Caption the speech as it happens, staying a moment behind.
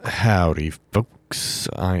Howdy, folks.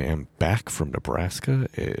 I am back from Nebraska,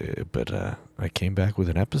 but I came back with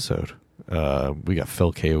an episode. We got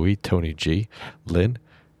Phil KOE, Tony G, Lynn,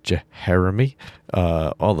 Jeremy,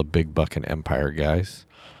 all the Big Buck and Empire guys.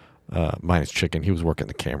 Minus Chicken, he was working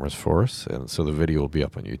the cameras for us, and so the video will be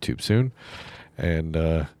up on YouTube soon. And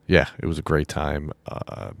yeah, it was a great time.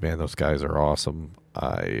 Man, those guys are awesome.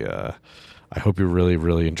 I hope you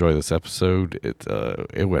really enjoy this episode.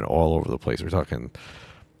 It went all over the place. We're talking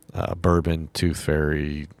Bourbon, Tooth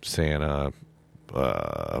Fairy, Santa,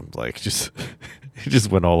 it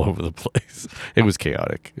just went all over the place. It was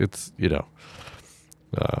chaotic. It's 4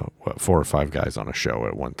 or 5 guys on a show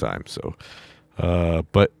at one time. So,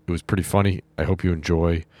 but it was pretty funny. I hope you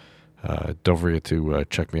enjoy. Don't forget to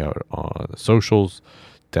check me out on the socials,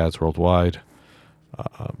 Dads Worldwide.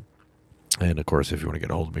 And of course, if you want to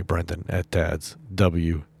get a hold of me, Brendan at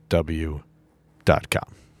dadsww.com.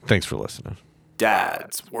 Thanks for listening.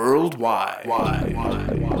 Dads Worldwide.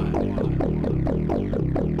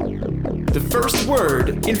 The first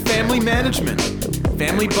word in family management,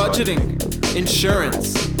 family budgeting,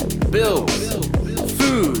 insurance, bills,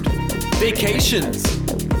 food, vacations,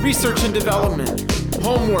 research and development,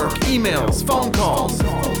 homework, emails, phone calls.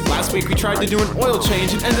 Last week we tried to do an oil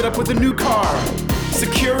change and ended up with a new car.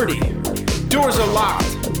 Security. Doors are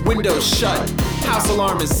locked, windows shut, house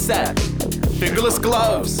alarm is set. Fingerless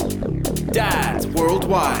gloves. Dads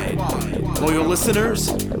Worldwide. Loyal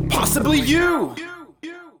listeners, possibly you.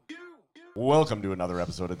 Welcome to another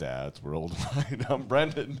episode of Dads Worldwide. I'm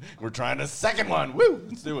Brendan. We're trying a second one. Woo!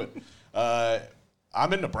 Let's do it.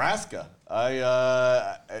 I'm in Nebraska.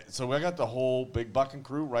 So I got the whole Big Buck and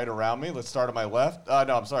crew right around me. Let's start on my left.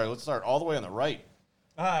 Let's start all the way on the right.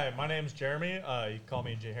 Hi, my name's Jeremy. You can call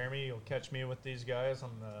me Jeremy. You'll catch me with these guys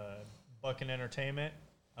on the Buckin' Entertainment.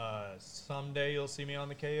 Someday you'll see me on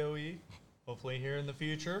the KOE. Hopefully here in the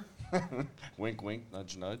future. Wink, wink,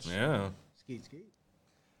 nudge, nudge. Yeah. Skeet.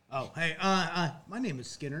 Oh, hey, my name is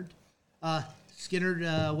Skinnerd.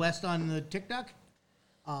 Skinnerd West on the TikTok.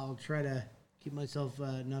 I'll try to keep myself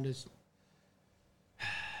not as...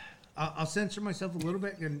 I'll censor myself a little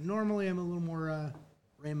bit. And normally I'm a little more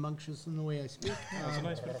rambunctious in the way I speak.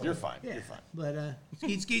 You're fine. Yeah, You're fine. but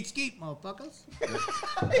skeet, motherfuckers.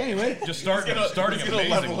 Anyway. Just starting He's gonna amazingly.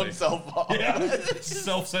 level himself off. Yeah.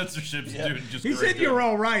 Self-censorship's doing just He great. said you were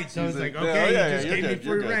all right, so I was like, okay, you just gave me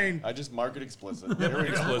free reign. I just mark it explicit.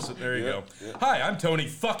 Explicit. There you go. Yeah. Hi, I'm Tony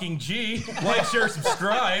fucking G. Like, share,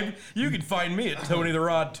 subscribe. You can find me at Tony the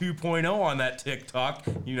Rod 2.0 on that TikTok.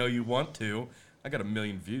 You know you want to. I got 1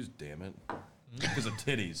 million views, damn it. Because of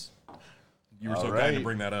titties. You were so kind to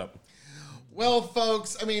bring that up. Well,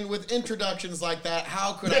 folks, I mean, with introductions like that,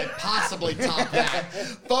 how could I possibly top that?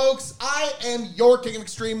 Folks, I am your King of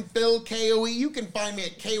Extreme, Phil KOE. You can find me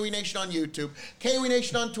at KOE Nation on YouTube, KOE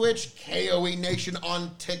Nation on Twitch, KOE Nation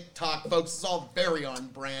on TikTok. Folks, it's all very on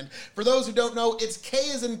brand. For those who don't know, it's K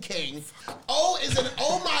as in King. O as in,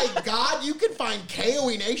 oh my God, you can find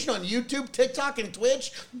KOE Nation on YouTube, TikTok, and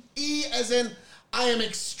Twitch. E as in... I am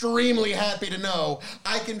extremely happy to know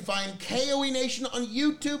I can find KOE Nation on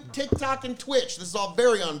YouTube, TikTok, and Twitch. This is all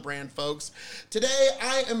very on brand, folks. Today,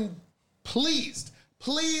 I am pleased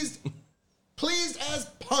as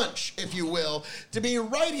punch, if you will, to be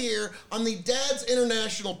right here on the Dads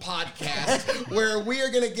International podcast, where we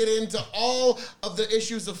are going to get into all of the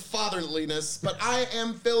issues of fatherliness. But I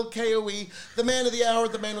am Phil KOE, the man of the hour,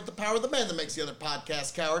 the man with the power, the man that makes the other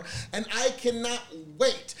podcast cower. And I cannot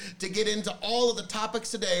wait to get into all of the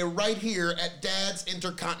topics today right here at Dads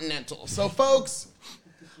Intercontinental. So, folks...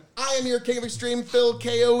 I am your King of Extreme, Phil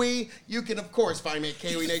KOE. You can, of course, find me at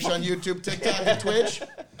KOE Nation on YouTube, TikTok, and Twitch.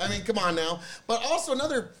 I mean, come on now. But also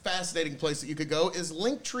another fascinating place that you could go is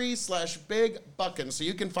Linktree/Big Buckin'. So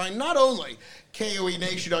you can find not only KOE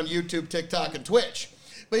Nation on YouTube, TikTok, and Twitch,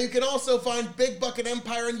 but you can also find Big Buckin'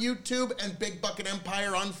 Empire on YouTube and Big Buckin'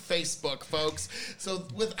 Empire on Facebook, folks. So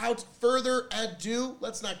without further ado,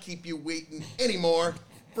 let's not keep you waiting anymore.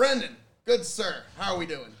 Brendan, good sir, how are we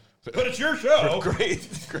doing? But it's your show. Great.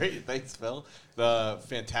 Thanks, Phil. The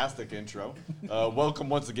fantastic intro. Welcome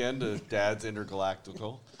once again to Dad's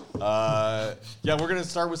Intergalactical. We're going to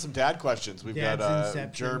start with some dad questions. We've Dad's got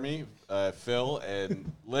Inception. Jeremy, Phil,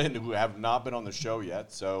 and Lynn, who have not been on the show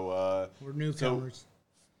yet. So We're newcomers.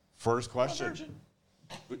 First question.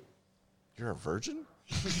 You're a virgin?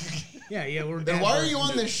 Yeah, we're Then why are you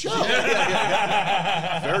on this show?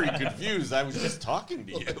 Very confused. I was just talking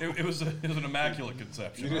to you. It was an immaculate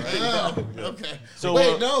conception, right? Oh, okay. So,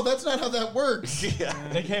 Wait, no, that's not how that works.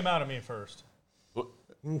 They came out of me first.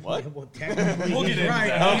 What? Well, technically, We'll he's get into right.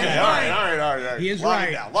 that. Okay, all right. He is Lock right.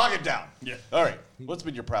 it down. Lock it down. Yeah. All right. What's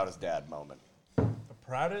been your proudest dad moment? The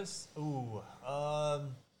proudest? Ooh. I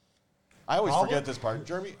always Probably- forget this part.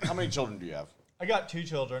 Jeremy, how many children do you have? I got 2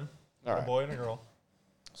 children, All a right. boy and a girl.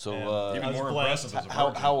 So, And uh, Even I was more blessed. impressive as a how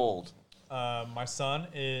virgin. old? My son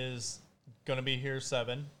is going to be here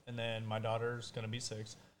 7, and then my daughter's going to be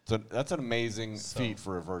 6. So that's an amazing feat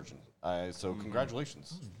for a virgin. So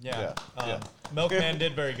congratulations. Yeah. Yeah. Milkman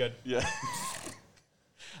did very good. Yeah.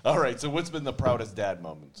 All right. So what's been the proudest dad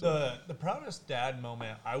moment? The proudest dad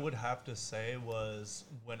moment I would have to say was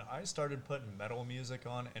when I started putting metal music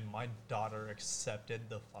on and my daughter accepted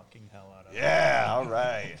the fucking hell out of it. Yeah. All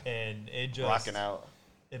right. And it just Rocking out.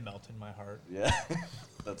 It melted my heart. Yeah.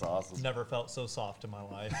 That's awesome. Never felt so soft in my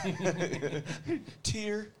life.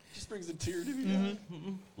 Tear. Just brings a tear to me.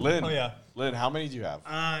 Lynn. Oh, yeah. Lynn, how many do you have?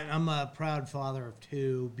 I'm a proud father of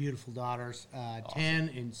 2 beautiful daughters, 10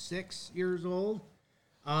 and 6 years old.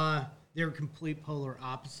 They're complete polar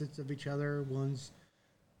opposites of each other. One's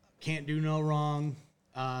can't do no wrong,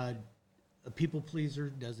 a people pleaser,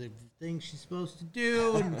 does everything she's supposed to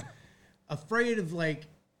do, and afraid of like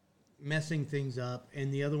messing things up.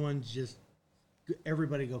 And the other one's just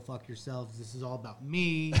everybody go fuck yourselves. This is all about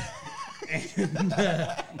me. And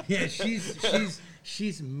yeah,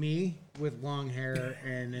 she's me with long hair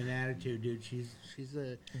and an attitude, dude. She's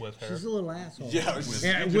a little asshole. Yeah,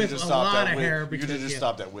 with a lot of hair. You could have just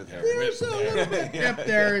stopped that with hair. There's a little bit up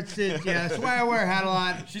there. It's yeah. That's why I wear a hat a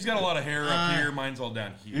lot. She's got a lot of hair up here. Mine's all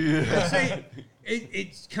down here. Say,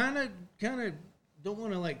 it's kind of don't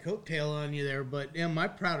want to like coattail on you there, but yeah, my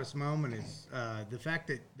proudest moment is the fact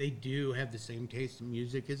that they do have the same taste in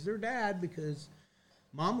music as their dad, because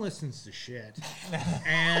Mom listens to shit,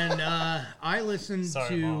 and I listen Sorry,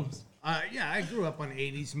 to. moms. Yeah, I grew up on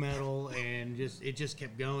 '80s metal, and it just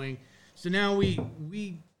kept going. So now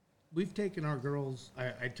we've taken our girls.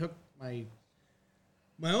 I took my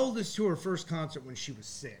oldest to her first concert when she was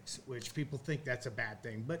 6, which people think that's a bad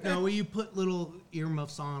thing, but no, you put little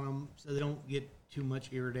earmuffs on them so they don't get too much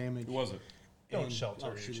ear damage. Who was it? Don't shelter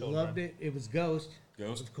your She children. loved it. It was Ghost,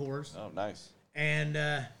 Ghost? of course. Oh, nice. And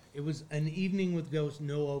it was an evening with Ghost,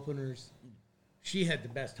 no openers. She had the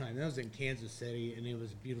best time. That was in Kansas City, and it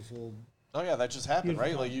was beautiful. Oh yeah, that just happened,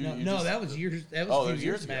 beautiful right? Like you. no, you no, just, that was years. That was Oh, a that few was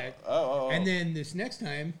years years ago. back. Oh. And then this next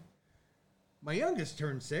time, my youngest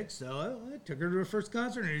turned 6, so I took her to her first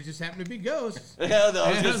concert, and it just happened to be Ghost. Yeah, I was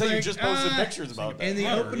And gonna say you like, just posted pictures about that. And the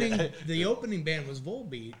Wow. opening band was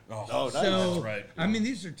Volbeat. Oh, nice. So, That's right. I mean,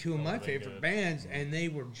 these are 2 of my favorite good. bands, and they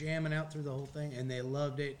were jamming out through the whole thing, and they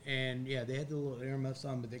loved it. And yeah, they had the little earmuffs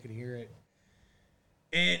on, but they could hear it.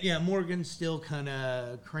 And yeah, Morgan's still kind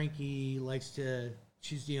of cranky.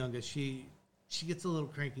 She's the youngest. She gets a little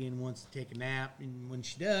cranky and wants to take a nap. And when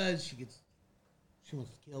she does, she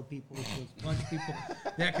wants to kill people. She wants to punch people,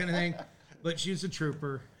 that kind of thing. But she's a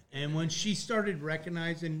trooper. And when she started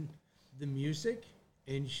recognizing the music,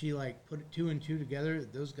 and she like put 2 and 2 together,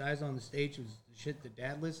 those guys on the stage was the shit that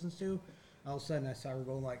Dad listens to. All of a sudden, I saw her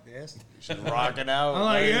going like this. She's rocking out. I'm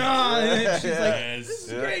like, yeah. And she's like, Yes. this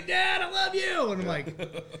is great, Dad. I love you. And I'm like,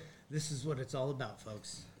 this is what it's all about,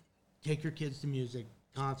 folks. Take your kids to music,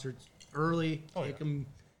 concerts, early. Take them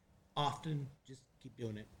often. Just keep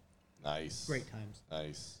doing it. Nice. Great times.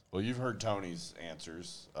 Nice. Well, you've heard Tony's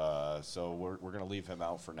answers, so we're gonna leave him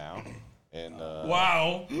out for now. And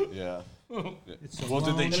Wow. yeah. It's a Well,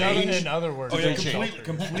 did they long- change? In other words, Oh, yeah, they change?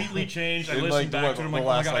 completely changed. I In, listened like, back what, to it. I'm the like, oh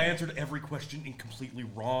my last, God, I like- answered every question and completely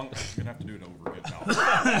wrong. I'm going to have to do it over again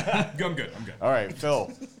now. I'm good. All right, Phil.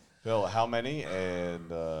 Phil, how many? And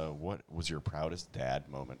what was your proudest dad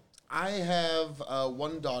moment? I have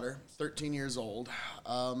 1 daughter, 13 years old,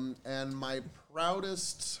 and my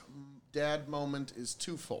proudest dad moment is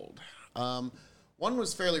twofold. One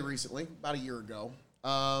was fairly recently, about a year ago.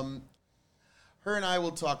 Her and I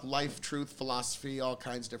will talk life, truth, philosophy, all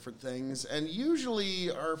kinds of different things, and usually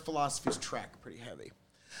our philosophies track pretty heavy.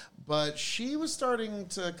 But she was starting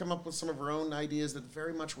to come up with some of her own ideas that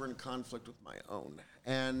very much were in conflict with my own.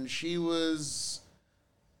 And she was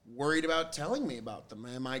worried about telling me about them.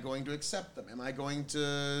 Am I going to accept them? Am I going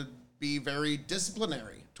to be very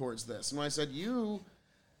disciplinary towards this? And when I said, you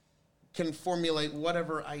can formulate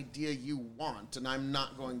whatever idea you want, and I'm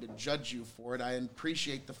not going to judge you for it. I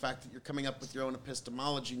appreciate the fact that you're coming up with your own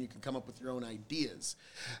epistemology and you can come up with your own ideas.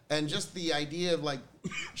 And just the idea of, like,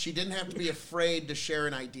 she didn't have to be afraid to share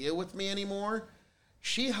an idea with me anymore.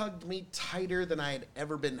 She hugged me tighter than I had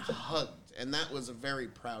ever been hugged, and that was a very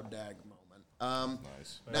proud dad moment.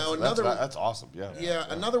 Nice. Now, another one. That's awesome. Yeah. Yeah,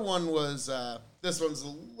 another one was, this one's a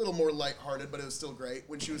little more lighthearted, but it was still great.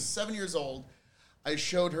 When she was 7 years old, I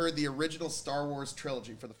showed her the original Star Wars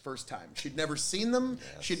trilogy for the first time. She'd never seen them.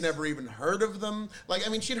 Yes. She'd never even heard of them. Like,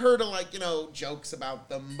 I mean, she'd heard of, like, you know, jokes about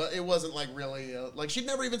them, but it wasn't, like, really, like, she'd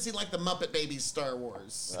never even seen, like, the Muppet Babies Star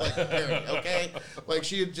Wars, like, parody, okay? Like,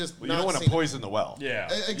 she had just Well, you not don't want to seen it. poison the well. Yeah.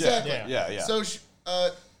 Exactly. Yeah. So,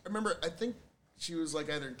 I remember, I think she was,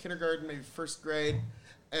 like, either in kindergarten, maybe first grade,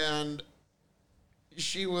 and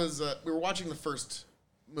she was, we were watching the first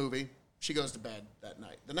movie. She goes to bed that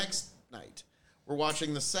night. The next night, we're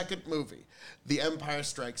watching the second movie, The Empire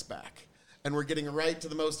Strikes Back. And we're getting right to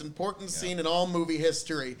the most important scene in all movie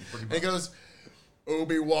history. And he goes,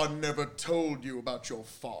 Obi-Wan never told you about your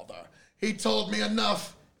father. He told me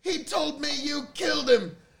enough. He told me you killed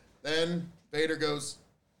him. Then Vader goes,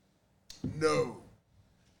 no,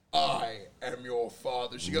 I am your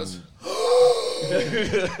father. She goes,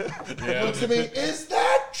 looks at me, is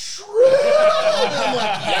that true? And I'm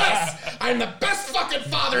like, yes, I'm the best fucking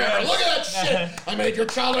father ever. Look at that shit. I made your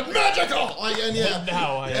childhood magical. Like, and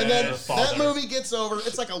Now I and am then your father. that movie gets over.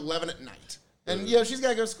 It's like 11 at night. And, you know, she's got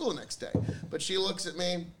to go to school the next day. But she looks at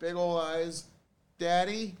me, big old eyes,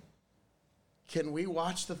 Daddy, can we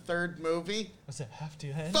watch the third movie? Does it have to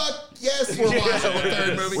end? Fuck yes, we're watching the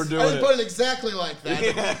third movie. We're doing I didn't it. put it exactly like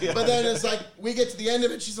that. But then it's like, we get to the end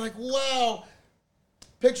of it, she's like, wow.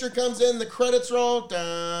 Picture comes in, the credits roll,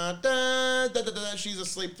 da, da, da, da, da. She's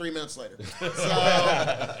asleep 3 minutes later.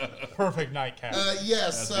 So, Perfect nightcap.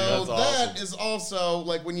 yes, so that's awesome. that is also,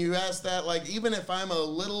 like, when you ask that, like, even if I'm a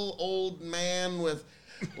little old man with,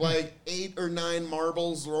 like, 8 or 9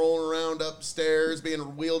 marbles rolling around upstairs, being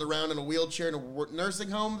wheeled around in a wheelchair in a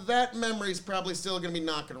nursing home, that memory's probably still going to be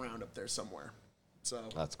knocking around up there somewhere. So,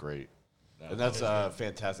 That's great. And that's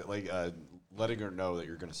fantastic. Like, letting her know that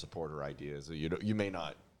you're going to support her ideas. You may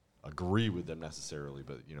not agree with them necessarily,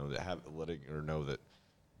 but, you know, letting her know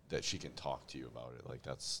that she can talk to you about it. Like,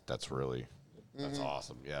 that's really, that's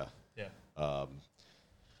awesome. Yeah. Yeah.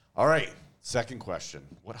 All right. Second question.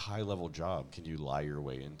 What high-level job can you lie your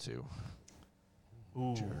way into?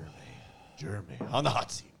 Ooh. Jeremy. On the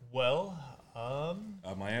hot seat. Well,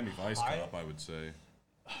 Miami Vice Cop, I would say.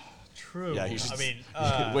 true. Yeah, you should I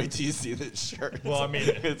mean, wait till you see this shirt. well, I mean-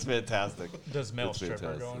 it's fantastic. does male It's stripper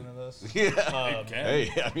fantastic. go into this? Yeah. Hey,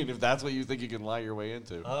 I mean, if that's what you think you can lie your way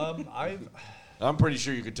into, I'm pretty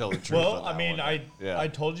sure you could tell the truth. Well, on I that mean, one. I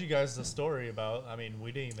told you guys the story about. I mean,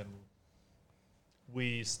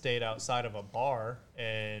 we stayed outside of a bar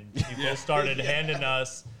and people started handing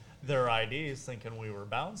us their IDs, thinking we were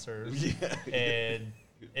bouncers, and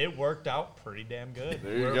it worked out pretty damn good.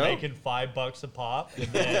 There you We're go. making $5 a pop, and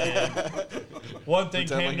then one thing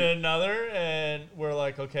Pretend came like to another, and we're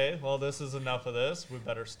like, okay, well, this is enough of this. We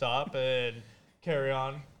better stop and carry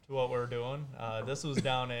on to what we're doing. This was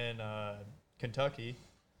down in Kentucky.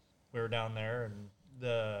 We were down there,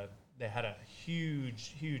 and they had a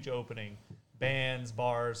huge opening. Bands,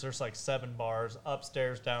 bars. There's like 7 bars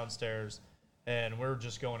upstairs, downstairs, and we're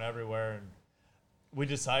just going everywhere. And we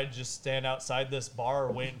decided to just stand outside this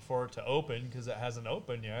bar waiting for it to open because it hasn't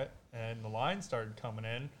opened yet. And the line started coming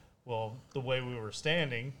in. Well, the way we were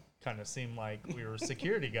standing kind of seemed like we were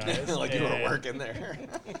security guys. like you were and working there.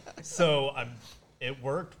 So it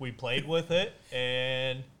worked. We played with it,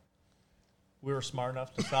 and we were smart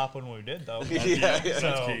enough to stop when we did, though. Yeah, yeah. So,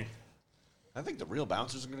 That's key. I think the real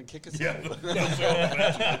bouncers are going to kick us Yeah.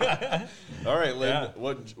 out. All right, Lynn. Yeah.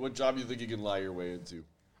 What job do you think you can lie your way into?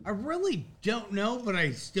 I really don't know, but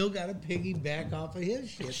I still got to piggyback off of his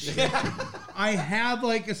shit. I have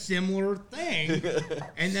like a similar thing,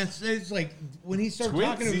 and it's like when he started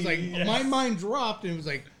talking, it was like my mind dropped, and it was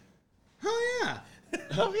like, oh yeah,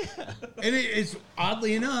 Oh, yeah. and it's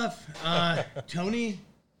oddly enough, Tony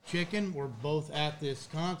Chicken were both at this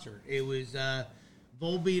concert. It was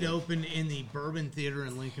Volbeat opened in the Bourbon Theater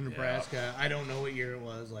in Lincoln, Nebraska. I don't know what year it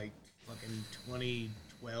was, like fucking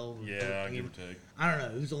 2012 or Yeah, 13. give or take. I don't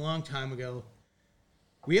know. It was a long time ago.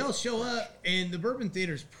 We all show up, and the Bourbon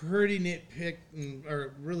Theater's pretty nitpicked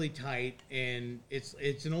or really tight, and it's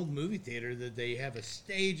an old movie theater that they have a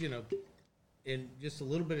stage and just a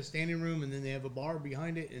little bit of standing room, and then they have a bar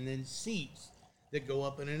behind it, and then seats that go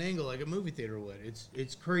up in an angle like a movie theater would.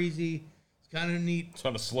 It's crazy. It's kind of neat. It's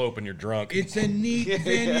on a slope and you're drunk. It's a neat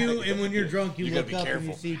venue, and when you're drunk, you gotta look be up and you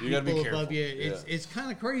careful. see You gotta be people above careful. you. It's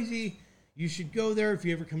kind of crazy. You should go there if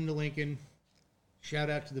you ever come to Lincoln. Shout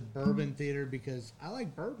out to the Bourbon Theater because I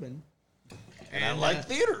like bourbon. And I like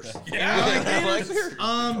theaters. I like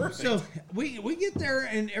theaters. So we get there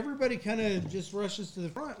and everybody kind of just rushes to the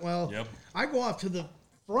front. Well, Yep. I go off to the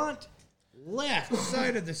front left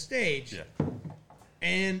side of the stage, Yeah.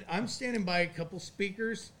 and I'm standing by a couple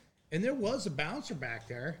speakers, and there was a bouncer back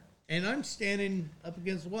there, and I'm standing up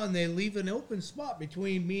against the wall, and they leave an open spot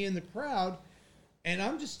between me and the crowd, and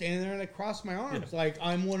I'm just standing there, and I cross my arms like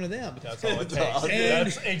I'm one of them. That's all it takes. And-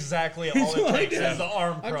 That's exactly all it takes is the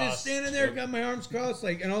arm cross. I'm just standing there, got my arms crossed,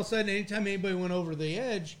 like, and all of a sudden, anytime anybody went over the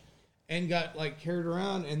edge and got like carried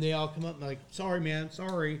around, and they all come up and like, sorry, man,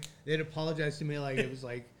 sorry. They'd apologize to me, like it was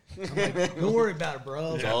like, I'm like, don't worry about it,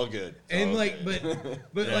 bro. It's all good. It's And all like, good.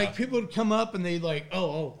 but like people would come up and they like,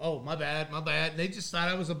 oh, my bad. And they just thought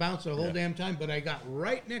I was a bouncer the whole damn time. But I got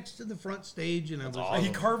right next to the front stage, and I was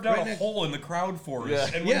He carved out Right a next- hole in the crowd for us.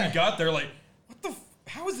 Yeah. And when Yeah. we got there, like, what the?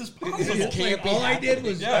 How is this possible? like, all I did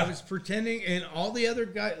was Yeah. I was pretending, and all the other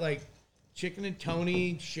guys, like Chicken and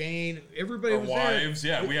Tony, Shane, everybody Our was wives,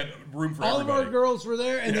 yeah, we had room for there. All everybody. of our girls were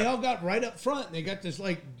there, and they Yeah. all got right up front. And they got this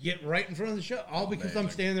like get right in front of the show, all because I'm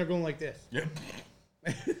standing there going like this. Yep.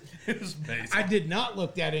 It was amazing. I did not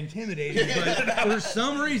look that intimidating, but for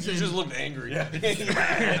some reason, You just looked angry. I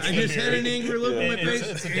just had an angry look on my face.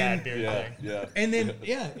 It's a and- dad beard Yeah, thing. yeah. And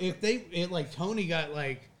then, like Tony got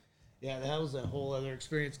like, yeah, that was a whole other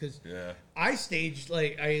experience because Yeah. I staged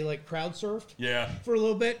I crowd surfed Yeah. for a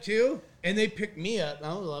little bit too, and they picked me up. I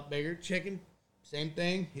was a lot bigger. Chicken, same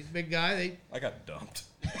thing. He's a big guy. I got dumped.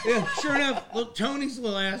 Yeah, sure enough, look, Tony's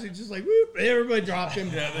little ass. He's just like whoop. Everybody dropped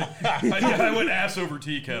him. Yeah, I went ass over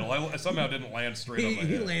tea kettle. I somehow didn't land straight on my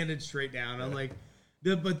He head. landed straight down. I'm like,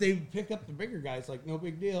 but they pick up the bigger guys, like no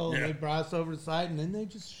big deal. Yeah. And they brought us over the side, and then they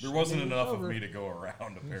just There wasn't shoved us enough over. of me to go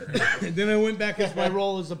around, apparently. And then I went back as my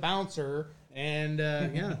role as a bouncer, and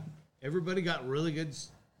yeah, everybody got really good,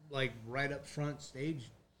 like right up front stage.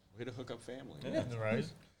 Way to hook up family. Right?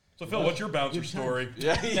 So, Phil, what's your bouncer story?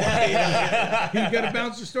 Yeah. You got a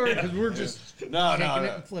bouncer story because we're just No, shaking no, it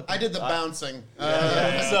no. and flipping. I did the bouncing.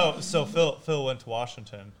 So Phil went to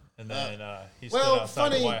Washington, and then he stood well,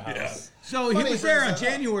 outside the funny- White House. Yeah. So he Funny was there on brings that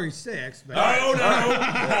up. January 6th. But No,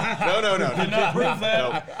 No. did not prove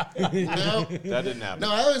that. No, That didn't happen.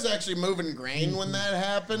 no, I was actually moving grain when that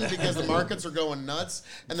happened because the markets were going nuts.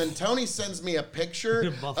 And then Tony sends me a picture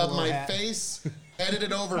of Buffalo my hat. face,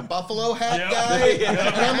 edited over buffalo hat Yep. guy. And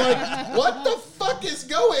I'm like, what the fuck is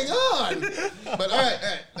going on? But all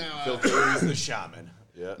right. Now, Phil Curry's the shaman.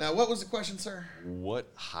 Yeah. now, what was the question, sir? What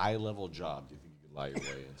high-level job do you think you could lie your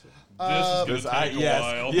way into? This is going to take a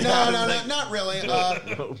while. Yeah. No, not really.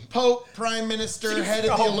 Pope, Prime Minister, head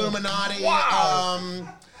of the Illuminati,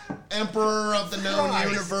 Emperor of the known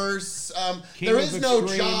universe. There of is no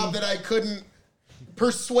Extreme. job that I couldn't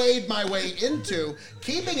persuade my way into.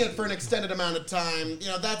 Keeping it for an extended amount of time,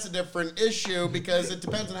 that's a different issue because it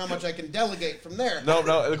depends on how much I can delegate from there. No.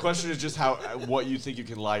 The question is just what you think you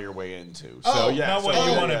can lie your way into. So Oh, yeah, not what so-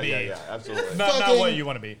 you yeah, wanna yeah, be. Yeah, absolutely. Not Fucking what you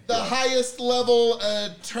want to be. The highest level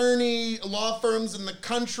attorney law firms in the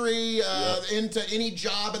country, into any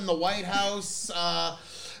job in the White House.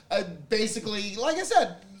 Basically, like I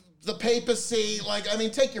said, the papacy.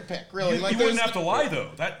 Take your pick. Really, You wouldn't have to lie, though.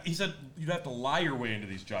 He said you'd have to lie your way into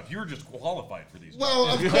these jobs. You were just qualified for these jobs. Well,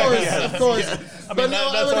 of course. But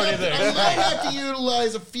no, that's already there. I might have to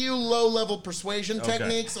utilize a few low-level persuasion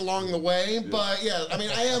techniques along the way. But yeah, I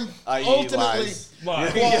am I.e. ultimately lies.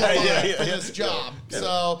 Lies. qualified for this job.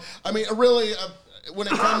 So, really, when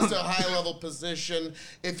it comes to a high-level position,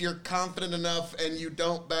 if you're confident enough and you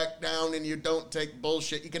don't back down and you don't take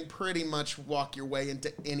bullshit, you can pretty much walk your way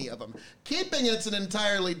into any of them. Keeping it's an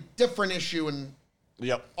entirely different issue and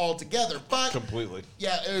Yep. altogether. But Completely.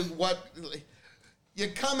 yeah, you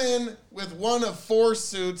come in with one of four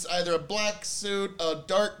suits, either a black suit, a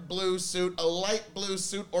dark blue suit, a light blue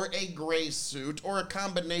suit, or a gray suit, or a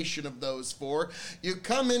combination of those four. You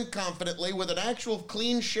come in confidently with an actual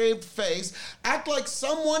clean-shaved face, act like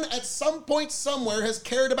someone at some point somewhere has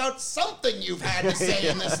cared about something you've had to say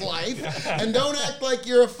in this life, and don't act like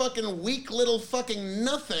you're a fucking weak little fucking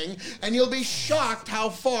nothing, and you'll be shocked how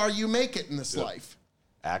far you make it in this life.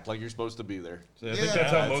 Act like you're supposed to be there. I think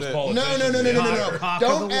that's how That's most it. politicians No. Cock of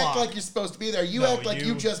Don't the act walk. like you're supposed to be there. You No, act like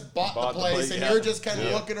you just bought the place and yeah. you're just kind of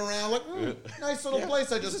Yeah. looking around like, nice little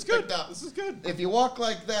place I just picked up. This is good. If you walk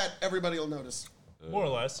like that, everybody will notice. More or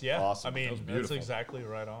less, yeah. Awesome. I That mean, was that's beautiful. exactly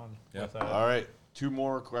right on. Yeah. With that. All right. 2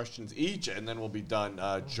 more questions each, and then we'll be done.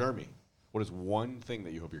 Jeremy, what is one thing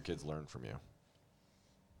that you hope your kids learn from you?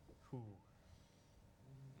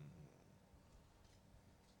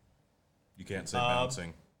 You can't say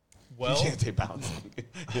bouncing. Well, You can't say bouncing.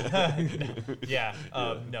 yeah,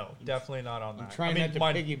 no, definitely not on that. Trying I mean, not to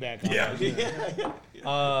my- piggyback on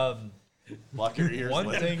Yeah. Block your ears. One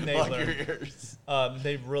Lynn. thing they Block your learned- ears.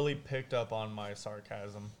 they've really picked up on my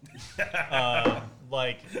sarcasm.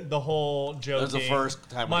 Like the whole joking. That's the first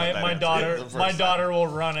time we got that my answer. daughter, Yeah, the first my time. daughter will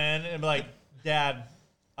run in and be like, "Dad,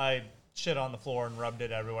 I shit on the floor and rubbed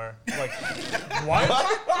it everywhere. Like,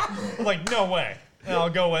 what? Like, no way. And I'll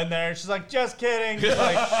go in there. She's like, just kidding.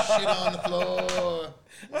 Like, Shit on the floor.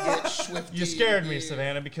 Get swifty. you scared me,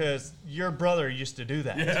 Savannah, because your brother used to do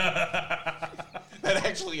that. That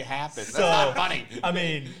actually happened. That's So, not funny. I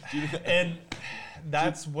mean, and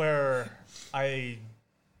that's where I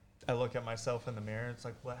look at myself in the mirror. It's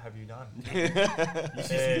like, what have you done?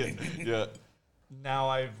 And Yeah. now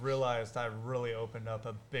I've realized I've really opened up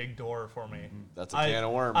a big door for me. That's a can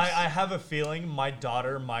of worms. I have a feeling my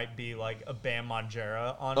daughter might be like a Bam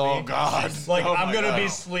Margera on me. Oh, God. Like, Oh, I'm my going to God. be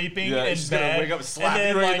sleeping Yeah, in she's gonna bed. wake up and slap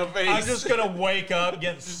then, you right in like, the face. I'm just going to wake up,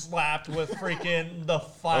 get slapped with freaking the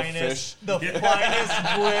fish. finest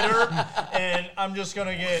finest glitter. And I'm just going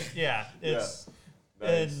to get, it's...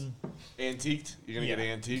 Nice. And Antiqued? You're going to get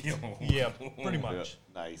antiqued? yeah, pretty Yeah. much.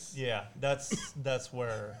 Nice. Yeah, that's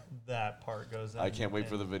where that part goes in. I can't wait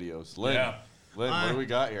for the videos. Lynn, Yeah. Lynn, what do we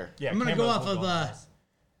got here? Yeah, I'm gonna go cameras off will of on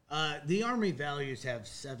this. the Army values have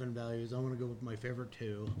 7 values. I'm gonna go with my favorite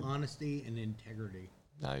 2: honesty and integrity.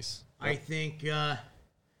 Nice. I think I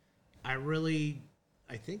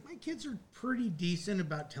think my kids are pretty decent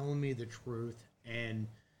about telling me the truth and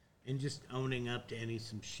just owning up to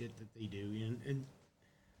some shit that they do. And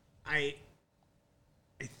I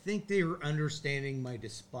think they are understanding my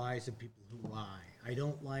despise of people who lie. I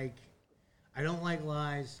don't like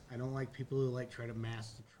lies. I don't like people who like try to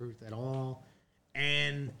mask the truth at all.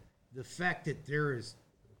 And the fact that there is,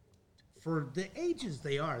 for the ages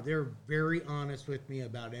they are, they're very honest with me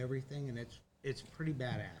about everything, and it's pretty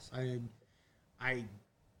badass.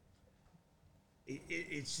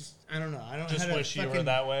 It's just, I don't know. I don't Just know how to wish you were fucking-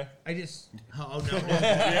 that way. I just, oh no.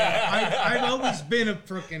 I've always been a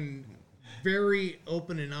freaking very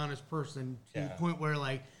open and honest person to the point where,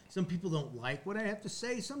 like, some people don't like what I have to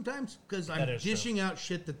say sometimes because I'm That is true. dishing out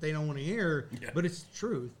shit that they don't want to hear, but it's the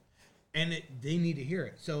truth, and they need to hear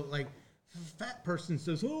it. So, like, if a fat person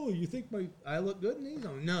says, "Oh, you think I look good in these?"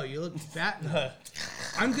 Oh, no, you look fat.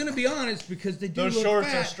 I'm gonna be honest because they do Those look shorts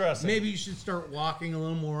fat. are stressing. Maybe you should start walking a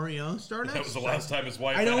little more. Start out. That was the last time his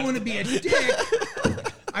wife I don't asked want to be a dick.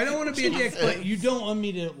 I don't want to be a dick, but you don't want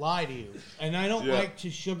me to lie to you. And I don't like to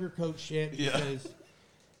sugarcoat shit because,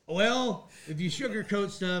 well, if you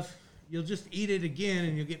sugarcoat stuff, you'll just eat it again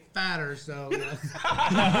and you'll get fatter. So,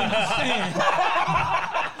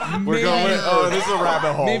 We're going. Oh, this is a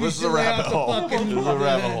rabbit hole. Maybe This is you a lay rabbit off the hole. fucking- This is a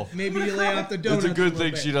rabbit hole. Maybe you lay off the donuts. It's a good little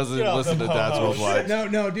thing bit. she doesn't Get off listen the to Dad's ho-hos.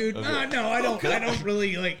 Worldwide. No, dude. No, I don't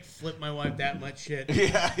really like flip my wife that much shit.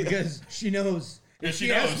 Because she knows. If she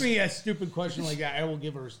she asks knows. me a stupid question like that, I will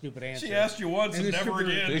give her a stupid answer. She asked you once and it's never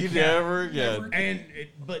super- again. Never again.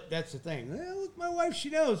 But that's the thing. Well, with my wife,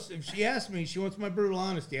 she knows. If she asks me, she wants my brutal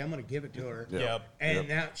honesty, I'm going to give it to her. Yep. And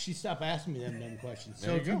now she stopped asking me them dumb questions.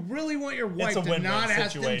 So if you really want your It's wife a to win-win not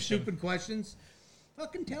ask them situation. stupid questions,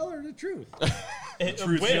 fucking tell her the truth. It,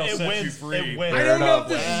 truth shall set you wins. free. It wins. I don't know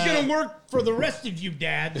enough. if this is going to work for the rest of you,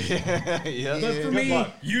 Dad. Yeah. But for Good me,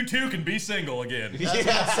 luck. You too can be single again. That's what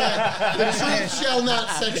I said. The truth shall not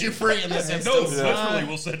set you free in this No, instance. literally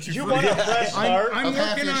will set you You free. want a fresh start? I'm Of half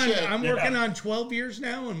working your on shit. I'm working on 12 years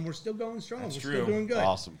now, and we're still going strong. That's we're true. still doing good.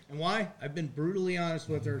 Awesome. And why? I've been brutally honest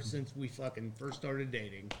with her since we fucking first started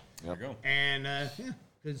dating. There you go. And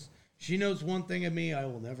because she knows one thing of me, I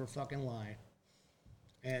will never fucking lie.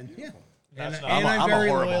 And That's and, not- and I'm a very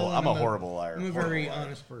horrible- loyal. and I'm a horrible liar. I'm a Horrible very liar.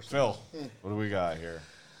 honest person. Phil, what do we got here?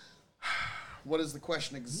 What is the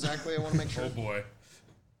question exactly? I want to make sure. Oh boy.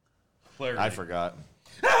 Clarity. I forgot.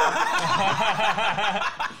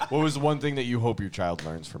 What was one thing that you hope your child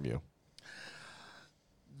learns from you?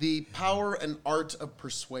 The power and art of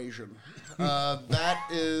persuasion. That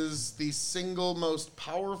is the single most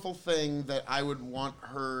powerful thing that I would want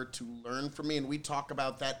her to learn from me. And we talk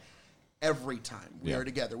about that every time we are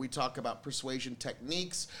together. We talk about persuasion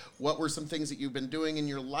techniques. What were some things that you've been doing in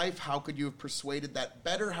your life? How could you have persuaded that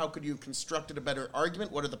better? How could you have constructed a better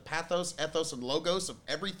argument? What are the pathos, ethos, and logos of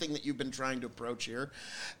everything that you've been trying to approach here?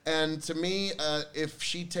 And to me, if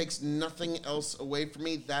she takes nothing else away from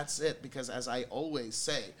me, that's it. Because as I always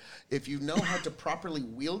say, if you know how to properly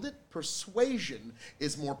wield it, persuasion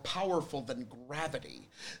is more powerful than gravity.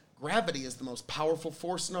 Gravity is the most powerful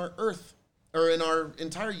force in our earth, or in our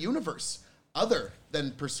entire universe, other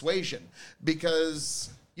than persuasion. Because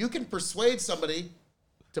you can persuade somebody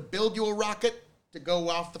to build you a rocket to go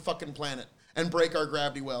off the fucking planet. and break our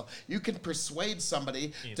gravity well. You can persuade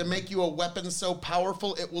somebody to make you a weapon so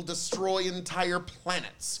powerful it will destroy entire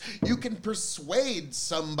planets. You can persuade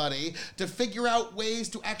somebody to figure out ways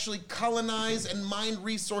to actually colonize and mine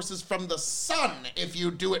resources from the sun if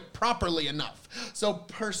you do it properly enough. So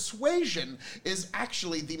persuasion is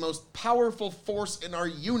actually the most powerful force in our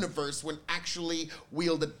universe when actually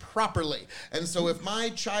wielded properly. And so if my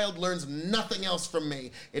child learns nothing else from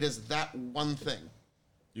me, it is that one thing.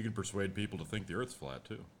 You can persuade people to think the Earth's flat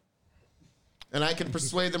too. And I can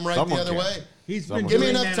persuade them right Someone the other can. way. He's been Give me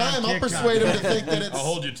doing enough that on time, I'll TikTok. persuade him to think that it's... I'll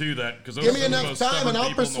hold you to that because Give me enough time and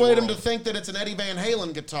I'll persuade him to think that it's an Eddie Van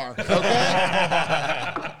Halen guitar.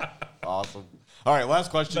 Okay? Awesome. All right, last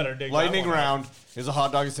question. Better dig that Lightning one out. round. Is a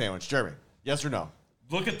hot dog a sandwich? Jeremy, yes or no?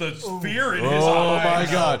 Look at the fear in his Oh eyes.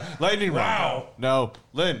 my God. Lightning round. Wow. No.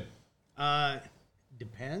 Lynn.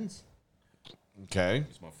 Depends. Okay.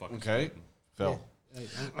 This motherfucker's Okay. sweating. Phil. All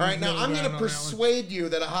right, now I'm going to on that one. persuade you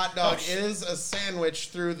that a hot dog is a sandwich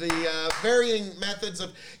through the varying methods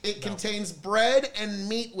of it contains bread and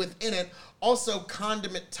meat within it, also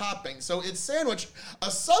condiment topping. So it's sandwich. A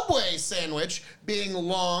Subway sandwich, being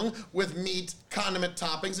long with meat condiment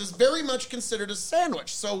toppings, is very much considered a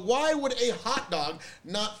sandwich. So why would a hot dog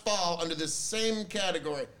not fall under this same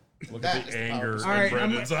category? Look That at is the the anger All right, in I'm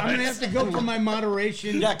Brendan's going to eyes. have to go for my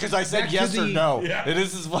moderation. Yeah, because I said Back to yes or the- no. Yeah. It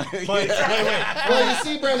is why. Wait, wait. Well, you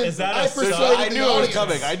see, Brendan, Is that I a persuaded sub? I the knew it was audience.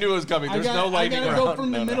 coming. I knew it was coming. There's no lightning I gotta round. go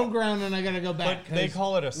from the No, no. middle ground and I gotta go back. But they 'cause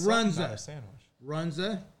call it a sub, Runza. not a sandwich.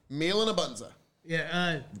 Runza. Meal and a bunza.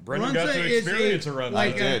 Yeah, Brendan Runza got to is experience a Runza.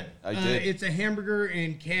 Like I did. It's a hamburger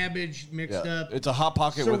and cabbage mixed Yeah. up. It's a hot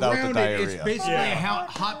pocket without the Surrounded, diarrhea. It's basically a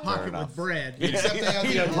hot pocket enough. with bread. Except they have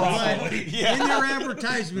the But Yeah. in their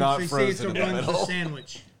advertisements, Not they say it's a frozen in the Runza middle.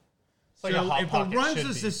 sandwich. It's like a So hot if a pocket should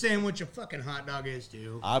Runza's be. a sandwich, a fucking hot dog is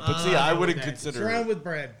too. But see, I wouldn't Okay. consider Surrounded it. with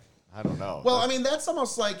bread. I don't know. Well, I mean, that's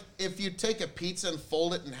almost like if you take a pizza and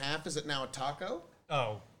fold it in half, is it now a taco?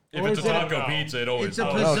 Oh. If Or it's a is it a- taco pizza, it always It's a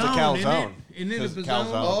is. No, it's a pizzone, isn't calzone. it? Isn't it a It's pizzone?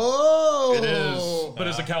 calzone. Oh! It is, but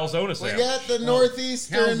it's a calzone We sandwich. got the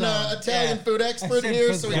northeastern Calzone. Italian Yeah. food I expert said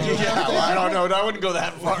here, so we pizzone. do have to... I don't know. I wouldn't go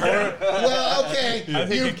that far. Well, okay. I think You've a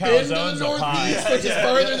been to the calzone's a pie. northeast, which is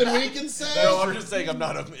farther than we can say. No, I'm just saying I'm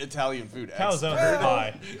not an Italian food expert. Calzone's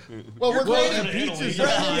pie. Well, we're Closer grading, to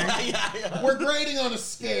Italy. we're grading on a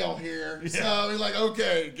scale here. So we're like,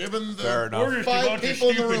 okay, given Fair the enough. We're just a five bunch of people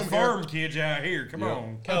in the stupid room farm here. kids out here. Come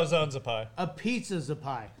on. Calzone's a pie. A pizza's a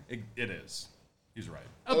pie. It is. He's right.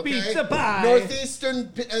 A Okay. pizza pie.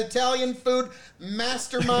 Northeastern Italian food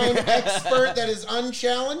mastermind expert that is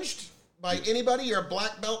unchallenged by anybody. You're a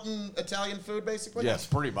black belt in Italian food, basically? Yes,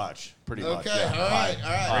 pretty much. Pretty much. Okay, Yeah. all right, all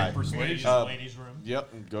right. Pie. Persuasion. Ladies' room.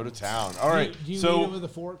 Yep, and go to town. All right. Do you eat it So with a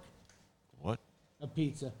fork? what? A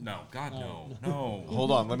pizza. No, God, no. No.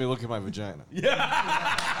 Hold on. Let me look at my vagina. Hey,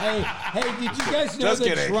 did you guys know Just that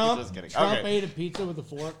kidding, Trump just kidding. Trump Okay. ate a pizza with a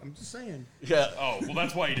fork? I'm just saying. Yeah. Oh, well,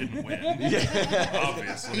 that's why he didn't win.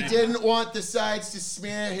 Obviously. He didn't want the sides to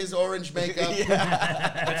smear his orange makeup.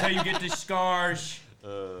 That's how you get the scars.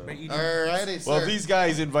 All righty, sir. Well, these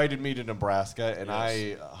guys invited me to Nebraska, and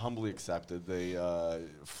I humbly accepted. They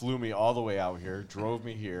flew me all the way out here, drove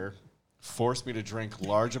me here, forced me to drink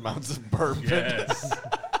large amounts of bourbon. Yes.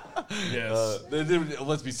 Yes.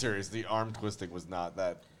 Let's be serious. The arm twisting was not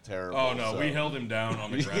that terrible. Oh no, so- we held him down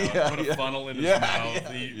on the ground, Yeah, put a yeah. funnel in his Yeah, mouth. yeah,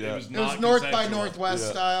 It yeah. was it not was North by consensual. Northwest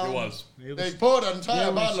Yeah. style. It was. They poured an entire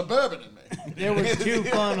There was- bottle of bourbon in me. There was two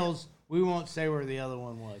funnels. We won't say where the other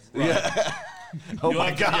one was. Oh You'll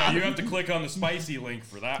my have to- yeah, god. you have to click on the spicy link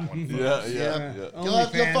for that one. folks. Yeah.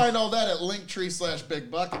 You'll find all that at Linktree/Big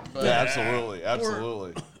Bucket. But. Yeah, absolutely,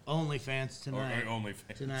 absolutely. OnlyFans tonight. Only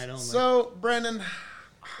Tonight only. So, Brendan,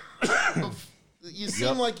 you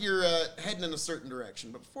seem like you're heading in a certain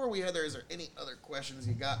direction. But before we head there, is there any other questions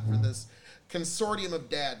you got for this consortium of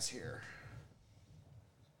dads here?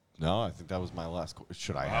 No, I think that was my last.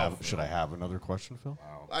 Should I have another question, Phil?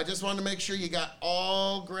 I just wanted to make sure you got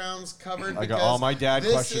all grounds covered. I got because all my dad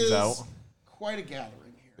this questions is out. Quite a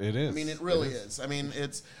gathering here. It is. I mean, it really It is. I mean,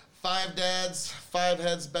 it's 5 dads, 5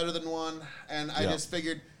 heads better than one, and I Yeah. just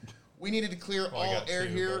figured we needed to clear I all got air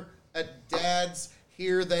 2, here at dads.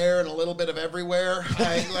 Here, there, and a little bit of everywhere.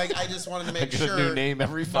 I just wanted to I make get a new sure. name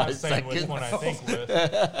every Not 5 saying which seconds. one I think with.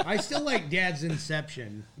 I still like Dad's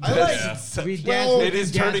Inception. I like, Yeah. Be dads Well, with it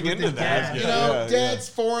is the dads turning with into the that. dads. you know, Yeah, dads,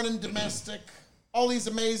 foreign and domestic, all these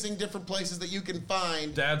amazing different places that you can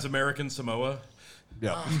find. Dad's American Samoa.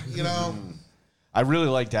 Yeah. You know, I really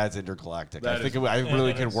like Dad's Intergalactic. That I think is- I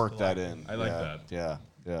really that can is work that in. I like Yeah, that. Yeah,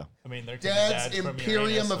 yeah. I mean, there could be Dad's dads from Imperium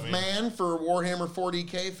Uranus, of I mean, Man for Warhammer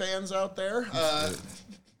 40K fans out there.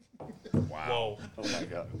 Whoa. Oh my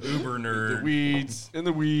god. Uber nerd. The weeds in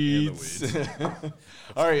the weeds.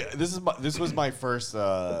 All right, this was my first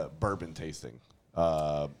bourbon tasting.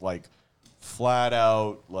 Like flat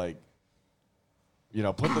out, like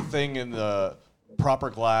put the thing in the proper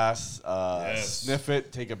glass, sniff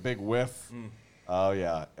it, take a big whiff. Oh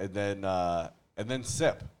yeah, and then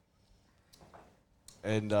sip.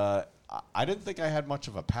 And I didn't think I had much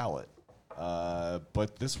of a palate,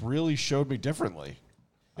 but this really showed me differently.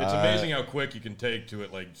 It's amazing how quick you can take to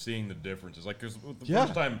it, like seeing the differences. Like, because the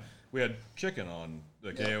first time we had Chicken on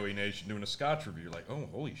the KOE Nation doing a Scotch review, you're like, oh,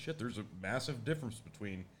 holy shit, there's a massive difference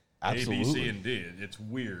between A, B, C, and D. It's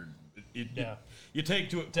weird. You take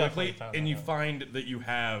to it quickly, and you find that you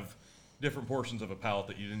have different portions of a palate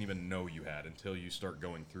that you didn't even know you had until you start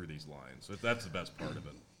going through these lines. So that's the best part of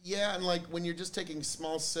it. Yeah, and like when you're just taking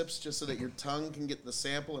small sips just so that your tongue can get the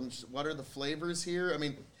sample and just, what are the flavors here? I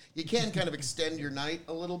mean, you can kind of extend your night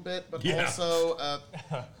a little bit, but also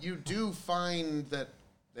you do find that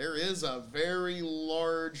there is a very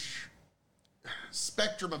large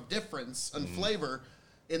spectrum of difference and flavor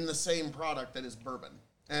in the same product that is bourbon.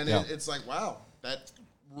 And it's like, wow, that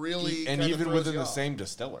really and even within the same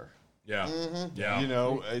distiller. Yeah.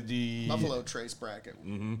 Yeah. The Buffalo Trace bracket.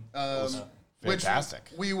 fantastic.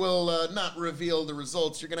 Which we will not reveal the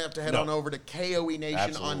results. You're going to have to head on over to KOE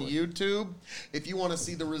Nation on YouTube if you want to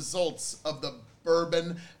see the results of the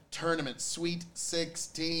bourbon tournament. Sweet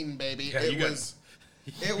 16, baby. Yeah,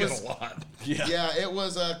 it was a lot. Yeah, it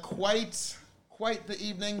was quite the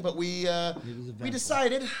evening, but we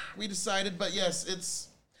decided, but yes,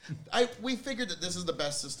 we figured that this is the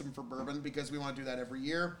best system for bourbon because we want to do that every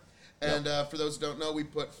year. And for those who don't know, we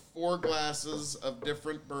put 4 glasses of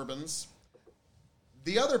different bourbons.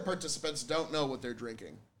 The other participants don't know what they're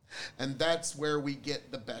drinking. And that's where we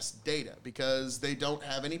get the best data because they don't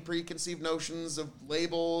have any preconceived notions of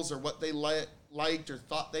labels or what they liked or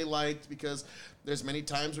thought they liked, because there's many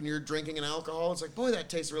times when you're drinking an alcohol, it's like, boy, that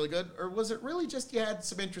tastes really good. Or was it really just you had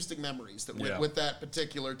some interesting memories that went with that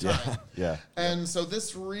particular time? And so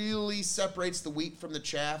this really separates the wheat from the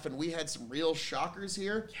chaff, and we had some real shockers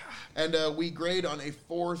here. And we grade on a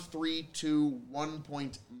 4-3-2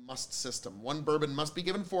 1-point must system. One bourbon must be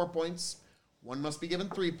given 4 points. One must be given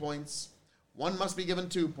 3 points. One must be given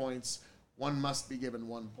 2 points. One must be given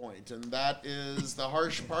 1 point. And that is the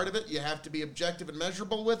harsh part of it. You have to be objective and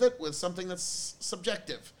measurable with it, with something that's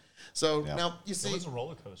subjective. So now you see, it was a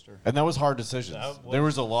roller coaster. And that was hard decisions. There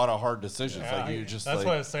was a lot of hard decisions. Yeah, like you just that's like,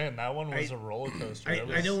 what I was saying. That one was a roller coaster.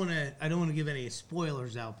 I don't want to give any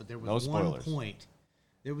spoilers out, but there was one point.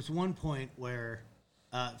 There was one point where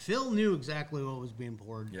Phil knew exactly what was being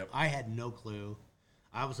poured. Yep. I had no clue.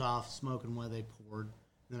 I was off smoking while they poured.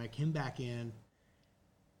 Then I came back in,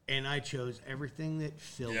 and I chose everything that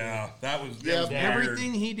Phil did. That was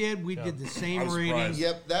Everything he did, we did the same rating.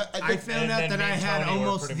 Yep, I found out that I had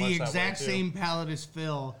almost the exact same palate as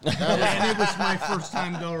Phil. And it was my first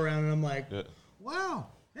time go around, and I'm like, wow.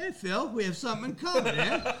 Hey, Phil, we have something in common,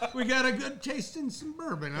 man. We got a good taste in some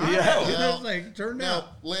bourbon. Huh? Turned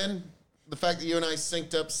out. Lynn, the fact that you and I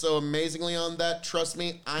synced up so amazingly on that, trust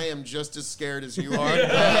me, I am just as scared as you are.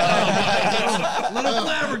 A little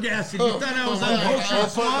flabbergasted. You thought I was on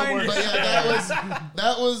swine. But yeah,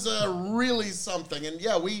 that was really something. And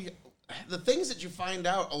yeah, the things that you find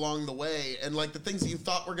out along the way, and like the things that you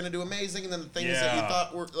thought were going to do amazing, and then the things that you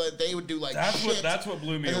thought were they would do like shit. That's what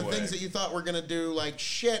blew me away. And the things that you thought were going to do like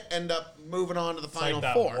shit end up moving on to the final like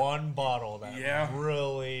that 4. One bottle that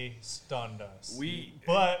really stunned us.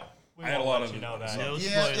 I had a lot of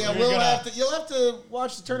that. You'll have to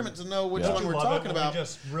watch the tournament to know which one we're talking about.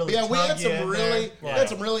 We had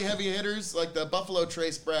some really heavy hitters. Like the Buffalo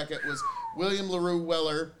Trace bracket was William LaRue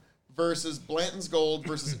Weller versus Blanton's Gold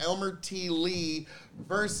versus Elmer T. Lee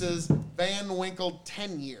versus Van Winkle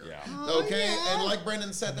 10-year. And like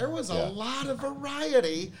Brendan said, there was a lot of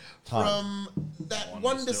variety from that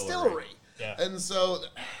one distillery. And so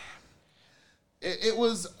it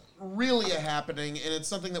was really a happening, and it's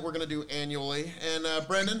something that we're going to do annually. And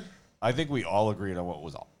Brendan? I think we all agreed on what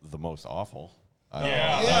was the most awful.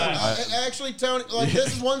 Actually, Tony,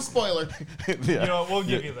 this is one spoiler. We'll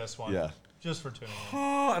give you this one. Yeah. Just for tuning in.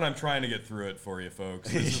 And I'm trying to get through it for you folks.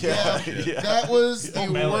 That was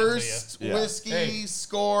the worst whiskey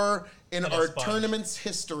score in our tournament's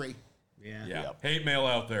history. Hate mail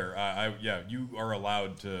out there. You are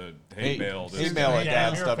allowed to hate mail. Hate mail at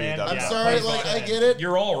Dad's WW. I'm sorry, I get it.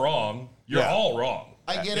 You're all wrong. You're all wrong.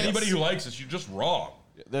 I get it. Anybody who likes us, you're just wrong.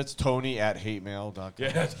 That's Tony at hatemail.com.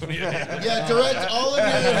 Yeah, Tony. Yeah, direct all of your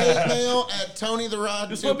hate mail at Tony the Rod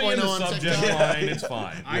Just put me in 2.0 the on subject TikTok. line. It's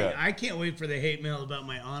fine. I can't wait for the hate mail about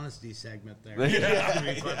my honesty segment there. It's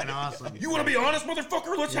gonna be fucking awesome. You want to be honest,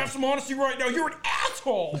 motherfucker? Let's have some honesty right now. You're an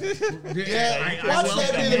asshole. Yeah, I watch will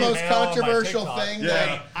that be send the you most mail on my controversial TikTok. thing Yeah.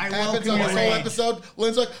 that I happens welcome on this your whole rage. episode.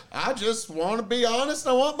 Lynn's like, I just want to be honest.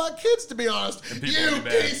 I want my kids to be honest. people You will be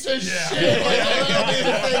bad. piece of Yeah. shit. Like, that'll be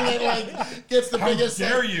the thing that like gets the How biggest.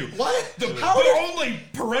 dare like, you? What? The only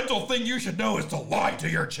parental thing you should know is to lie to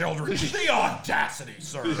your children. The audacity,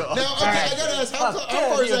 sir. Now, okay, I gotta ask, how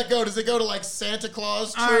far does that go? Does it go to like Santa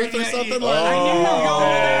Claus truth or something like? I knew you were going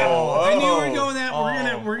with that. I knew you were Oh. going with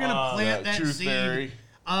that. We're gonna plant that Truth seed. fairy.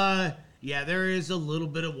 Yeah, there is a little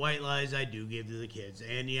bit of white lies I do give to the kids,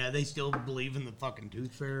 and yeah, they still believe in the fucking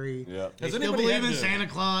tooth fairy. Yeah. They Has still anybody believe had in to- Santa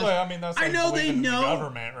Claus. Well, I mean, that's I like know they believing in the know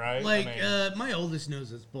government, right? Like, I mean, my oldest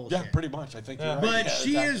knows it's bullshit. Yeah, pretty much. I think you're right. But Yeah,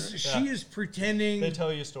 she it's is accurate. she is pretending. they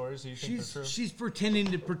tell you stories. You think they're true? She's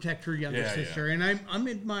pretending to protect her younger Yeah, sister, and I'm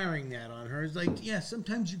admiring that on her. It's like, yeah,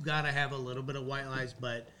 sometimes you gotta have a little bit of white lies,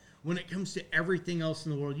 but when it comes to everything else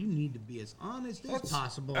in the world, you need to be as honest as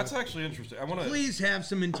possible. That's actually interesting. I want to. Please have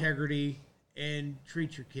some integrity and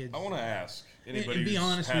treat your kids. I want to ask and anybody be who's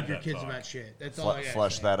honest had with your that kids talk. about shit. That's all I gotta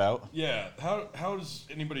Flesh say. that out. Yeah, how does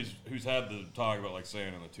anybody who's had the talk about like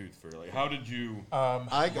Santa and the tooth fairy, like how did you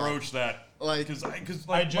I got, broach that? like, Because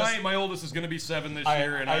I just- my oldest is going to be 7 this I,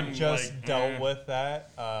 year, and I I'm just like, dealt with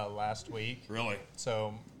that last week. Really?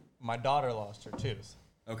 So my daughter lost her tooth,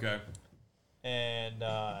 Okay. and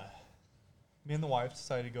me and the wife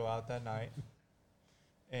decided to go out that night,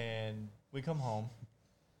 and we come home,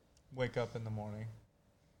 wake up in the morning,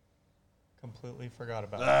 completely forgot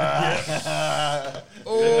about it.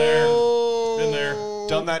 Been there.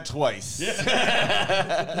 Done that twice. the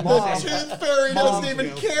tooth fairy doesn't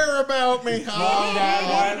even care about me. Mom,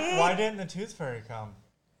 Dad, why didn't the tooth fairy come?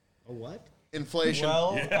 A what? Inflation.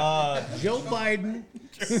 Well, Joe Biden.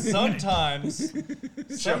 sometimes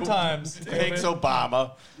Thanks,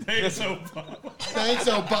 Obama. Hey, so Thanks,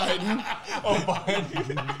 oh Biden.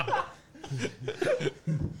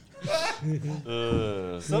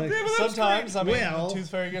 sometimes I mean Well- the tooth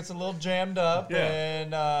fairy gets a little jammed up, Yeah.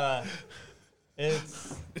 and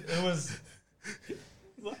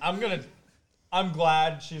I'm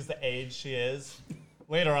glad she's the age she is.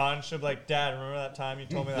 Later on, she'll be like, Dad, remember that time you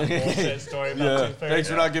told me that bullshit story about Yeah. tooth fairy? Thanks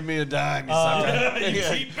for not giving me a dime, you sucker. you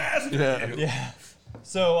cheap bastard. Yeah.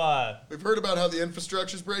 So, We've heard about how the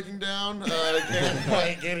infrastructure's breaking down. Can't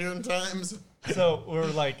quite get it in times. so we were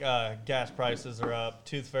like, gas prices are up.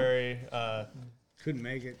 Tooth fairy, Couldn't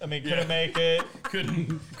make it. I mean, couldn't make it.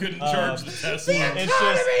 Couldn't charge the Tesla. It's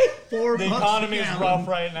just $4 the a economy is gallon. rough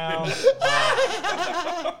right now.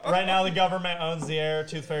 Right now, the government owns the air.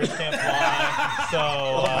 Tooth fairies can't fly,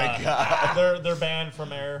 so they're banned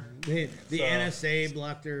from air. The NSA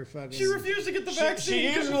blocked her fucking. She refused to get the vaccine. She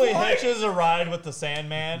Couldn't usually fly. hitches a ride with the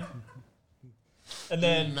Sandman, and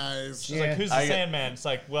then Nice. she's like, "Who's the Sandman?" It's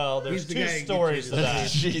like, well, there's He's the two guy who gets stories you to to that.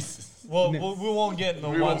 Jesus. Well, we won't get in the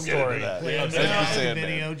We one won't get into story. that. Yeah, That's send the out the Sandman.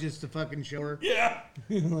 video just to fucking show her. Yeah.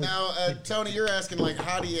 Now, Tony, you're asking, like,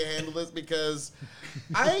 how do you handle this? Because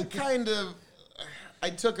I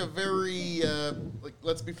took a very, like,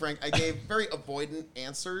 let's be frank, I gave very avoidant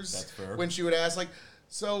answers. That's fair. When she would ask, like,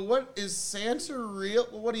 so what, is Santa real?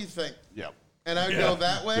 Well, what do you think? Yep. And I would go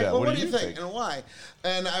that way. Yeah, Well, what what do do you you think? think? And why?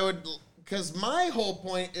 And I would, because my whole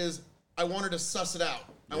point is I want her to suss it out.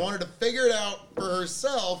 I want her to figure it out for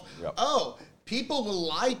herself. Yep. Oh, people will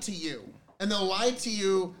lie to you. And they'll lie to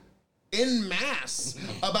you en masse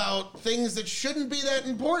about things that shouldn't be that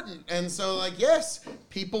important. And so, like, yes,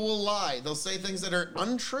 people will lie. They'll say things that are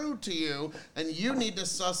untrue to you, and you need to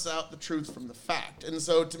suss out the truth from the fact. And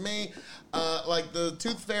so, to me, like the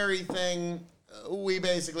tooth fairy thing, we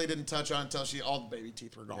basically didn't touch on until all the baby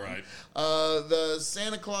teeth were gone. Right. The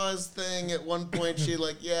Santa Claus thing, at one point, she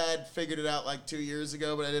I'd figured it out like 2 years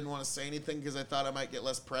ago, but I didn't want to say anything because I thought I might get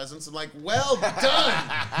less presents. I'm like, well done!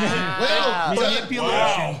 Well done!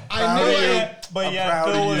 Manipulation. I knew But yeah,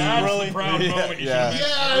 proud Phil of was you. really. Proud moment. You Yeah. should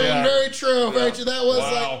Yeah, I mean, very true. Very true. That was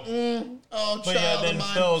Wow. oh, But child yeah, of then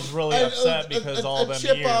mine. Phil's really upset A because all them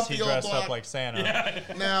chip years off he the old dressed block. up like Santa.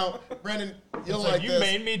 Now, Brendan, you'll It's like like, you this.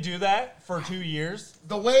 made me do that for 2 years.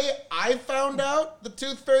 The way I found out the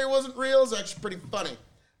tooth fairy wasn't real is actually pretty funny.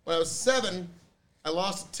 When I was 7, I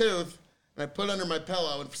lost a tooth, and I put it under my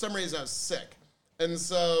pillow, and for some reason I was sick. And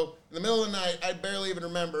so, in the middle of the night, I barely even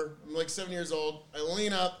remember. I'm like 7 years old. I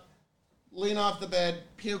lean up, lean off the bed,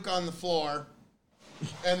 puke on the floor,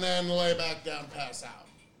 and then lay back down, pass out.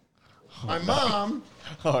 My mom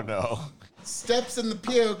Oh, no. steps in the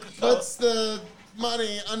puke, puts the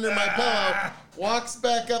money under my pillow, walks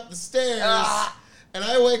back up the stairs, and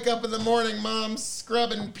I wake up in the morning, Mom's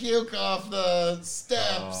scrubbing puke off the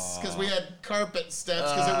steps, because we had carpet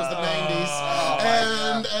steps, because it was the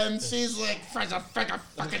 90s. And she's like, "There's a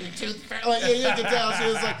fucking tooth fairy." Like, you can tell, she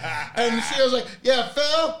was like, and she was like, "Yeah,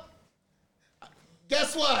 Phil,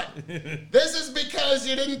 guess what? This is because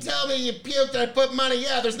you didn't tell me you puked. I put money.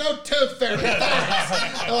 Yeah, there's no tooth fairy."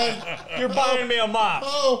 Like, You're buying me a mop.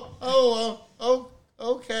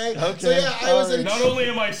 Okay. So yeah, I was in. Not only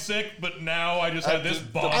am I sick, but now I just had this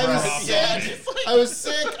bomb. I'm sick. I was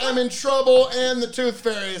sick. I'm in trouble, and the tooth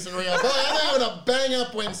fairy isn't real. Boy, I'm having a bang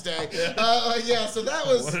up Wednesday. So that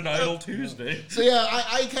was. What an idle Tuesday. So yeah,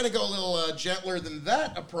 I kind of go a little gentler than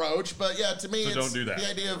that approach, but yeah, to me, So it's don't do that. the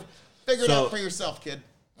idea of figure it out for yourself, kid.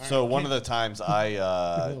 So one of the times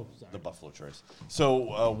the Buffalo Trace.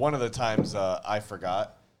 So one of the times I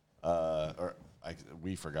forgot,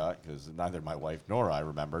 we forgot, because neither my wife nor I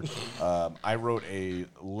remembered. I wrote a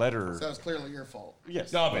letter. So that was clearly your fault.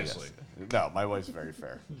 Yes, Obviously. yes. No, my wife's very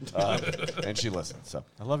fair, and she listens. So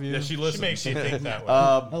I love you. Yeah, she She listens. makes you think that way.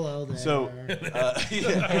 Hello there. So, where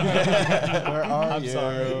are I'm you?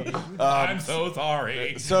 sorry. I'm so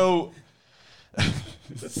sorry. So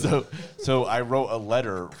I wrote a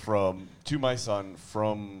letter to my son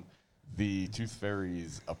from the Tooth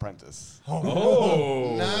Fairy's apprentice.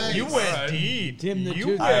 Oh. Nice. You went deep. Tim the You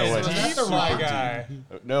Tooth I went went deep, super my deep. guy.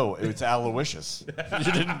 No, it's Aloysius.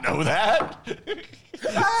 You didn't know that?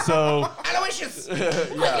 So, Aloysius,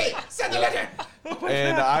 quickly, send the letter.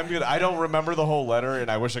 and I don't remember the whole letter, and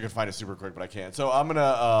I wish I could find it super quick, but I can't. So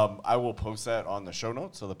I will post that on the show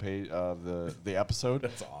notes of the page, the episode.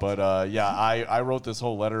 That's awesome. But I wrote this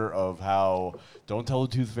whole letter of how don't tell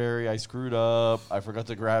the Tooth Fairy I screwed up. I forgot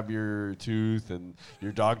to grab your tooth, and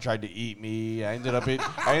your dog tried to eat me. I ended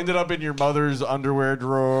up in your mother's underwear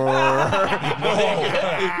drawer.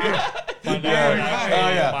 My daughter,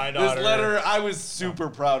 my daughter. This letter, I was super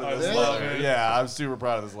proud of this Really? letter. Yeah, I'm super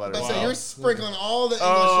proud of this letter. So you're sprinkling all the English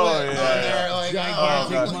Oh, lit yeah. on there, like,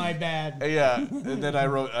 Gigantic, God. my bad. Yeah, and then I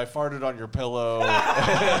farted on your pillow.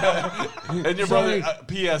 And your Sorry. brother,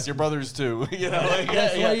 P.S., your brother's too. You know, like,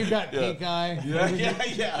 That's yeah, why you got yeah. pink eye.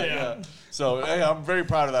 Yeah. So hey, I'm very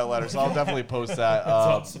proud of that letter, so I'll definitely post that.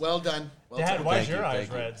 well done. Well Dad, done. why's Thank your you, eyes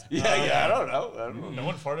thank you. red? I don't know. No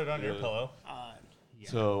one farted on your pillow.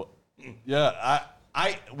 So, yeah,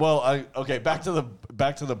 okay. Back to the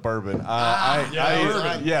bourbon.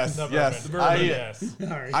 bourbon. Yes, The yes. bourbon, yes.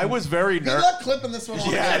 I was very Good nervous. luck clipping this one all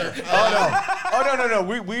together. Oh no.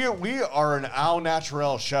 We are an au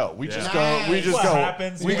naturel show. We just go. We just What go.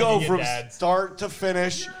 happens We when go you get from dads? start to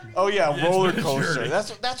finish. Oh yeah, roller been a coaster. journey.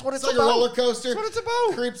 That's what it's It's like about. a roller coaster. That's what it's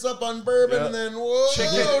about. Creeps up on bourbon Yeah. and then whoa,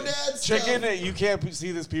 Dad's Chicken, stuff. you can't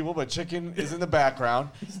see this, people, but Chicken is in the background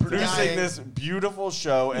producing dying. this beautiful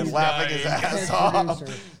show and He's laughing his dying. ass Head off.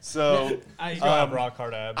 producer. So I, Got rock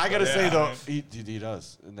hard abs. I gotta but say yeah. though, he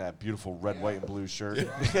does in that beautiful red, white, and blue shirt,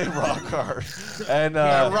 rock hard, and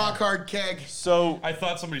Yeah, rock hard keg. so I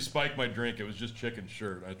thought somebody spiked my drink. It was just chicken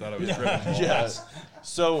shirt. I thought I was tripping balls. yes.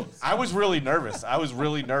 So I was really nervous. I was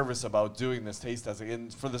really nervous about doing this taste testing,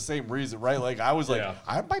 and for the same reason, right? Like I was like,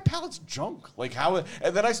 Yeah. my palate's junk. Like how?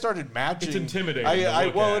 And then I started matching. It's intimidating to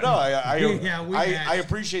look well, at. no, Yeah, we I matched.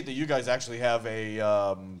 appreciate that you guys actually have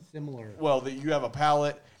a Similar. well, that you have a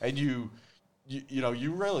palate, and you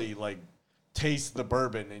really like taste the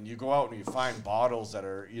bourbon, and you go out and you find bottles that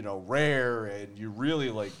are rare, and you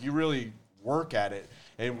really work at it.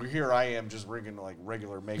 And here I am just drinking like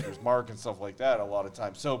regular Maker's Mark and stuff like that a lot of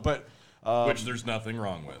times. So, but Which there's nothing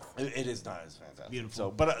wrong with. it is not as fantastic. Beautiful.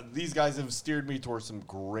 So, but these guys have steered me towards some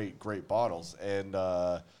great bottles, and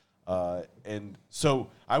so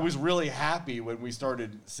I was really happy when we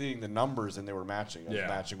started seeing the numbers and they were matching. I was Yeah.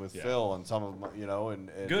 matching with Yeah. Phil and some of them,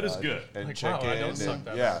 and Good is good. and Like, Chicken, wow, I don't and, suck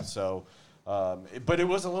that yeah. bad. So, but it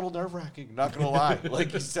was a little nerve wracking. Not gonna lie.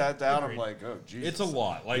 Like you sat down, I'm like, oh Jesus. It's a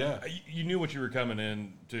lot. Like Yeah. you knew what you were coming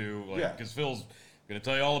into, like Yeah. because Phil's gonna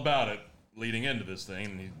tell you all about it leading into this thing.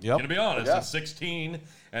 And he's Yep. gonna be honest. Yeah. It's 16,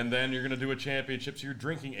 and then you're gonna do a championship, so you're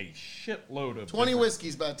drinking a shitload of 20 different-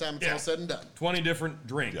 whiskeys by the time it's Yeah. all said and done. 20 different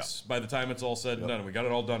drinks by the time it's all said and done. And we got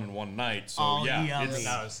it all done in one night. So Oh, yeah, yummy.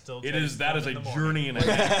 Now it's still that is a in the morning. journey and a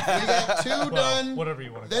half. We got two Well, done. whatever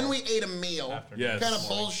you want to Then call we ate a meal. After Yes. Kind of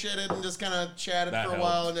bullshitted and just kind of chatted That for a helped.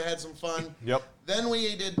 while and had some fun. Yep. Then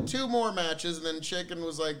we did two more matches, and then Chicken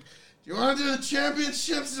was like, "Do you want to do the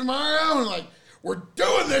championships tomorrow?" And like, we're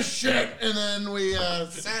doing this shit. And then we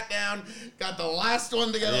sat down, got the last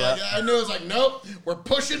one together. Yeah. Like, I knew it was like, nope, we're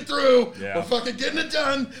pushing through. Yeah. We're fucking getting it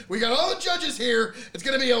done. We got all the judges here. It's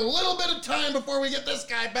going to be a little bit of time before we get this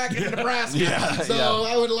guy back into Nebraska. Yeah, So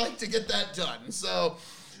yeah. I would like to get that done. So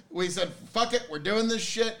we said, fuck it, we're doing this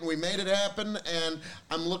shit, and we made it happen, and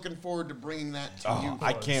I'm looking forward to bringing that to you.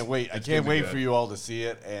 I can't wait. I It's can't gonna be wait for good. you all to see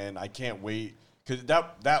it, and I can't wait because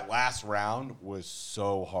that last round was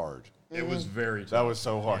so hard. It was very tough. That was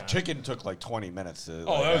so hard. Chicken took like 20 minutes to.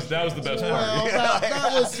 Oh, that was the best part. Well,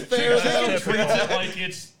 that was fair. Chicken though. treats it like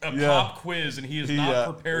it's a Yeah. pop quiz, and he is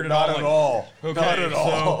not prepared at all. Not at Like, all. Okay, Not at so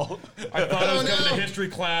all. I thought I was Oh, going to no. history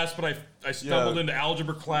class, but I stumbled Yeah. into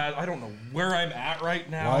algebra class. I don't know where I'm at right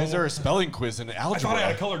now. Why is there a spelling quiz in I algebra? thought I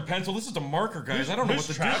had a colored pencil. This is a marker, guys. I don't know what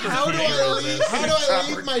the difference How do between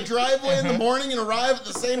I leave my driveway in the morning and arrive at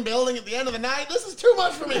the same building at the end of the night? This is too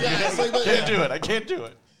much for me, guys. Like, but, Can't do it. I can't do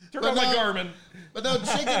it. Turn But on my no- Garmin. But no,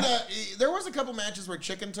 chicken. There was a couple matches where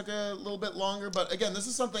chicken took a little bit longer. But again, this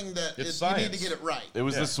is something that It's you need to science. get it right. It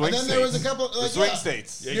was Yeah. the swing And then states. there was a couple, the like, swing yeah.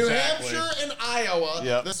 states. Yeah. New Exactly. Hampshire and Iowa,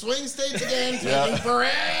 Yep. the swing states again, taking Yeah.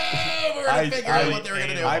 forever to figure out what they were going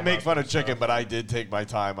to do. I make fun of chicken, but I did take my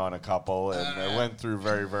time on a couple, and I went through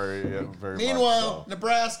very, very, very Meanwhile, much.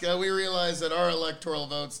 Nebraska, we realized that our electoral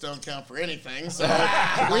votes don't count for anything, so we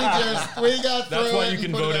got through That's why it you and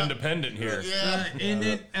can put vote it out. independent here. Yeah. And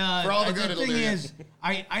then For all the good the it'll thing do. is,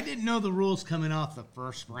 I didn't know the rules coming off the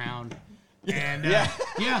first round. And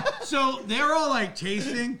yeah, so they're all like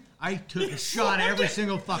tasting. I took a shot every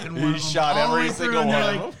single fucking one. You of them, shot all the every way through, single and they're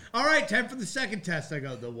one of like, them? all right, time for the second test. I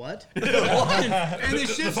go, the what? And the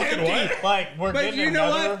shit's fucking empty. what? Like, we're But getting you know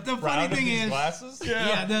another what? The funny round of thing these is- glasses?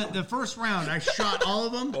 Yeah, the first round, I shot all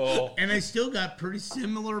of them, Oh. and I still got pretty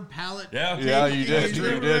similar palate. Yeah. Yeah, you did. tasting.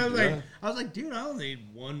 You did. I was like, yeah. I was like, dude, I only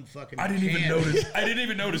need one fucking. I didn't even can. notice. I didn't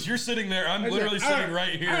even notice. You're sitting there. I'm literally like, sitting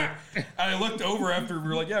right here. And I looked over after we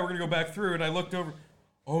were like, yeah, we're going to go back through. And I looked over.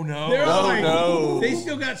 Oh, no. They're all Oh, like, no. They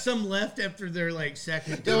still got some left after their like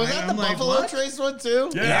second. Yeah, was time. that the I'm like, Buffalo what? Trace one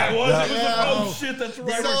too? Yeah, it was. It was Yeah. oh, shit, that's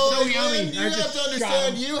right. So, so yummy. Lynn, you I have just to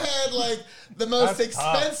understand, shot 'em. you had like the most That's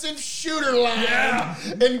tough. expensive shooter line Yeah.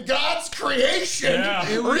 in God's creation, Yeah.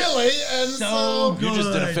 It was really. And so so, You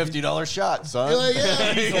just did a good. $50 shot, son. like,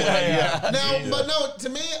 yeah. Yeah. Now, but no, to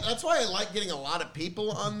me, that's why I like getting a lot of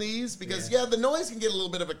people on these because the noise can get a little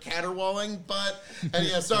bit of a caterwauling, but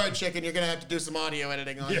and sorry, chicken, you're gonna have to do some audio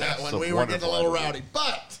editing on that one. So We were getting a wonderful little editing.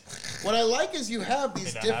 rowdy, but what I like is you have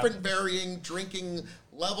these I mean, I different varying drinking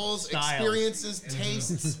levels, Styles. experiences,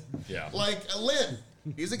 tastes. Yeah. Like Lynn,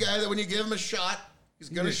 he's a guy that when you give him a shot, he's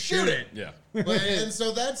gonna Just shoot it. Yeah. And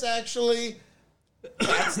so that's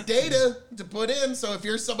data to put in. So if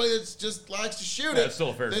you're somebody that's just likes to shoot Yeah, it, it's still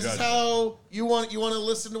a fair this is judgment. how you want to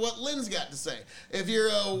listen to what Lynn's got to say. If you're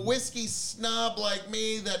a whiskey snob like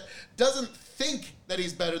me that doesn't think that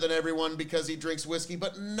he's better than everyone because he drinks whiskey,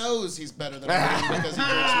 but knows he's better than everyone because he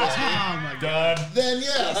drinks whiskey, Oh my god. Done. then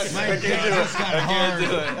yes, My dick just got hard.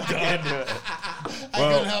 I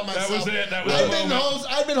couldn't help That myself. was it. That was I've the been, moment.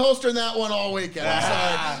 I've been holstering that one all weekend.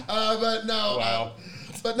 I'm sorry. But no. Wow.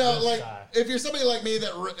 But no, like, shy. if you're somebody like me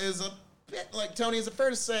that is a bit like Tony, is it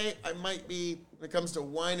fair to say I might be, when it comes to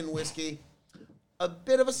wine and whiskey, a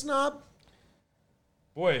bit of a snob?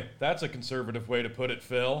 Boy, that's a conservative way to put it,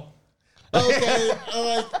 Phil. Okay,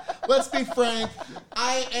 let's be frank.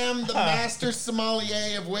 I am the master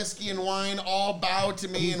sommelier of whiskey and wine. All bow to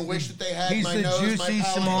me and wish that they had He's my the nose, my juicy palate,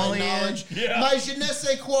 my sommelier. knowledge, Yeah. my je ne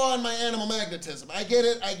sais quoi, and my animal magnetism. I get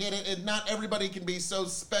it. And not everybody can be so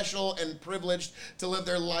special and privileged to live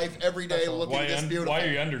their life every day looking this beautiful. Why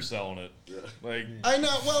are you underselling it? Like, I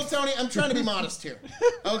know. Well, Tony, I'm trying to be modest here.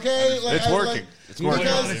 Okay? It's working. It's working.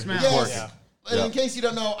 Because, Honest man. yes, working. Yeah. and in Yeah. case you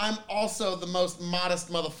don't know, I'm also the most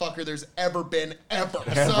modest motherfucker there's ever been, ever.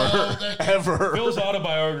 So, Ever. Phil's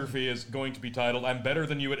autobiography is going to be titled, I'm better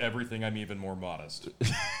than you at everything, I'm even more modest.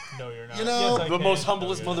 No, you're not. You know, Yes, I The can. most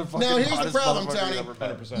humblest No, you're not. motherfucker. Now, here's the hottest problem, motherfucker Tony. you've ever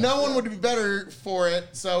met. 100%. no one would be better for it,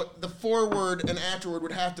 so the foreword and afterward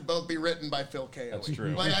would have to both be written by Phil K. That's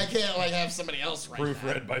true. Like, I can't, have somebody else write that.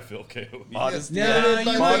 Proofread by Phil K.O. Modesty. Yeah, No, but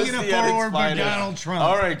you're modesty making a at its forward by finest. Donald Trump.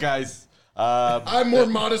 All right, guys. I'm more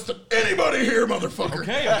modest than anybody here, motherfucker.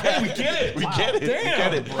 Okay, we get it. We get it. Damn, we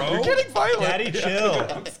get it. bro. You're getting violent. Daddy, chill.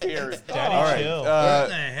 I'm scared. Daddy, All right, chill. What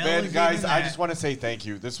the hell man, is guys, even I that? just want to say thank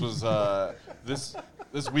you. This was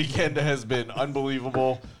this weekend has been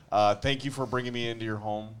unbelievable. Thank you for bringing me into your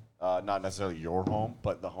home. not necessarily your home,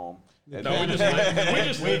 but the home. And No, we then-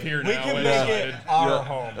 just live here We now. can and make decided- it our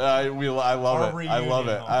home. I love Our it. I love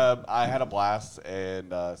it. reunion I had a blast, and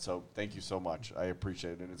so thank you so much. I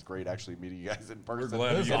appreciate it, and it's great actually meeting you guys in person.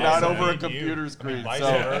 glad This you is did. Not awesome over a meeting you. computer I mean, screen. vice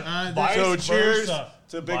So, versa. Vice so cheers versa.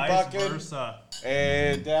 to Big Vice Bucket versa.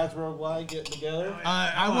 and Dad's Worldwide getting together.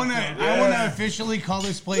 I want to officially call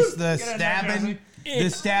this place the Stabbin'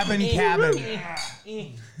 Cabin.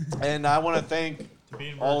 And I want to thank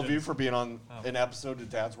Being all of virgins. you for being on an episode of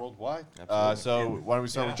Dad's Worldwide. Absolutely. So why don't we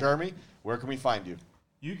start with Yeah. Jeremy? Where can we find you?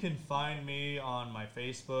 You can find me on my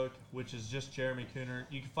Facebook, which is just Jeremy Cooner.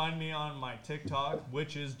 You can find me on my TikTok,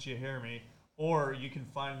 which is Jeremy, or you can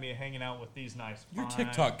find me hanging out with these nice. Your fine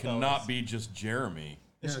TikTok cannot fellas. be just Jeremy.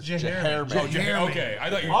 It's Jeremy. Jeremy. Oh, Jeremy. Okay, I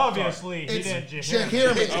thought you were Obviously, he didn't It's Jeremy.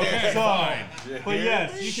 Jeremy. Okay, So, fine. but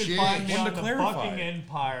yes, you can Shit. find me Wanted on to the clarify. Bucking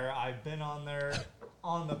Empire. I've been on there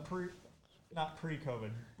on the not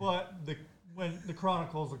pre-COVID, but when the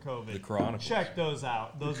Chronicles of COVID. The Chronicles. Check those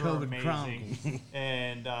out. Those The are COVID amazing.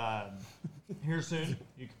 And here soon,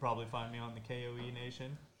 you can probably find me on the KOE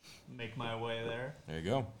Nation. Make my way there, There you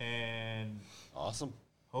go. and Awesome.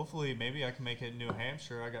 hopefully, maybe I can make it in New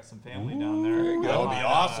Hampshire. I got some family down there. That would be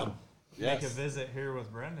awesome. Make a Yes. visit here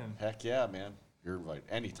with Brendan. Heck yeah, man. You're invited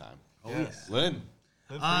anytime. Yes. Lynn.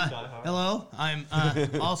 Live free, die hard. Hello, I'm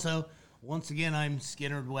also once again I'm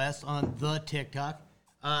Skinnerd West on the TikTok.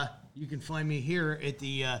 You can find me here at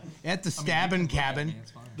the Stabbin' Cabin.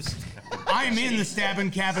 I'm in the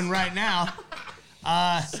Stabbin' Cabin right now.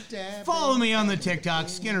 Follow me on the TikTok,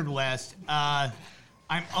 Skinnerd West.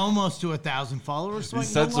 I'm almost to 1,000 followers, so I He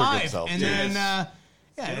can go censored live. himself, And dude. then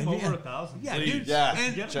Get him over 1,000. yeah, Please. dude. Yeah.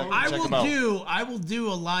 And Check I him out. will do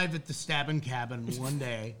a live at the Stabbin' Cabin one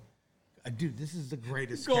day. Dude, this is the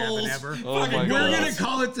greatest cabin ever. Oh my We're God. gonna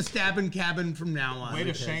call it the Stabbin' Cabin from now on. Way to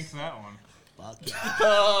because- shank that one. Fuck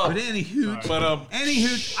yeah. But any hoot, But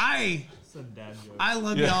Some dad joke. I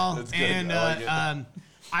love Yeah, y'all, that's good. and I like it.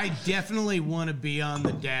 I definitely want to be on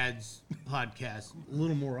the Dad's podcast a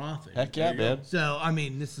little more often. heck yeah, man. So I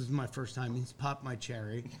mean, this is my first time. He's popped my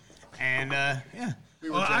cherry, and yeah.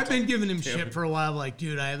 Well, I've been giving him shit for a while. Like,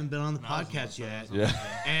 dude, I haven't been on the podcast yet. Yeah.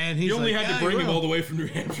 And he's You only like, had "Yeah, to bring you him will." all the way from New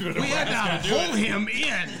Hampshire to We had Nebraska to do it. hold him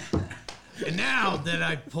in. And now that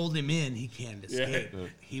I pulled him in, he can't escape.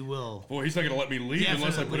 He will Boy, he's not going to let me leave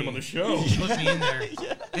unless I put him on the show. put me in there.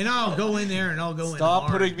 And I'll go in there and I'll go in Stop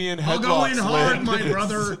hard. putting me in I'll go in headlocks, hard, Lynn. my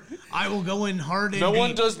brother. I will go in hard and No deep.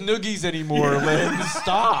 one does noogies anymore, Lynn.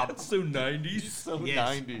 Stop. So 90s. So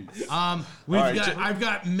Yes. 90s. We've All right, got. J- I've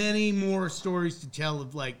got many more stories to tell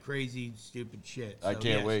of like crazy, stupid shit. I So,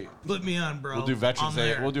 can't yes, wait. Put me on, bro. We'll do Veterans I'm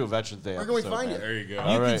Day. there. We'll do a Veterans Day. Where can we episode, find man. you? There you go.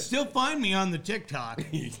 All You can right. still find me on the TikTok at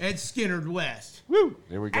Skinnerd West. Woo.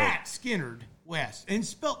 There we go. At Skinnerd West. And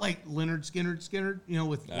spelt like Leonard Skinnerd, you know,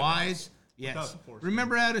 with Y's. Yes. Without the force.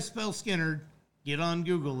 Remember how to spell Skinnerd. Get on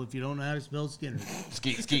Google if you don't know how to spell Skinnerd.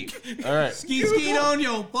 Skeet, skeet. All right. Skeet on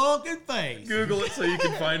your fucking face. Google it so you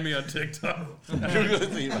can find me on TikTok.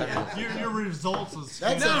 Your results is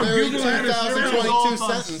That's No, a very Google had a 2022 Results on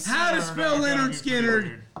sentence. How to spell Skinner, Leonard back,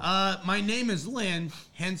 Skinnerd. back, My name is Lynn,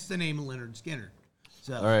 hence the name of Leonard Skinner.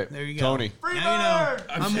 So, All right. there you go. Tony. Now you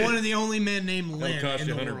know, I'm one of the only men named Lynn cost in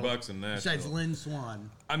you the $100 world, in Nashville. besides Lynn Swan.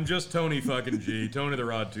 I'm just Tony fucking G, Tony the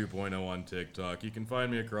Rod 2.0 on TikTok. You can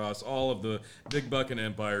find me across all of the Big Buck and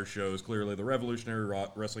Empire shows. Clearly, the Revolutionary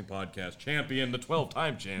Wrestling Podcast champion, the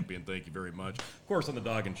 12-time champion. Thank you very much. Of course, on the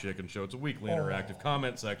Dog and Chicken Show, it's a weekly interactive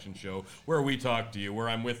comment section show where we talk to you. Where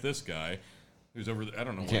I'm with this guy. Who's over there? I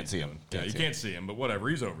don't know. You can't see him. Yeah, you can't see him, but whatever.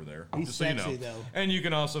 He's over there. He's just so you know. sexy, though. And you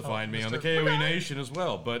can also find me on the KOE Nation as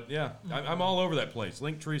well. But yeah, I'm all over that place.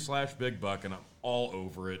 Linktree/Big Buck, and I'm all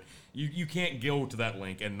over it. You can't go to that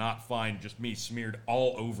link and not find just me smeared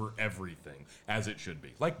all over everything, as it should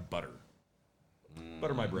be. Like butter.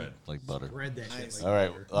 Butter my bread. Like butter. Read that shit. All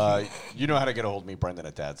right. You know how to get a hold of me, Brendan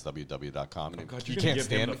at dadsww.com. And God, if you you're gonna can't give him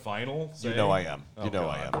stand the me, final you say? know I am. Oh, You know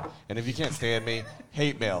I God. am. And if you can't stand me,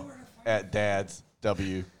 hate mail at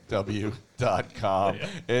dadsww.com.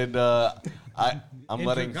 And I'm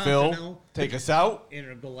letting Phil Intercontinental. take us out.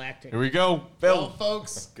 Intergalactic. Here we go. Well, Phil.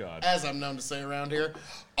 folks, God. as I'm known to say around here,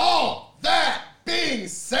 all that being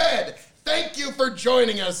said, thank you for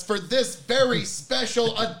joining us for this very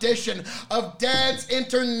special edition of Dad's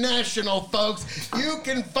International, folks. You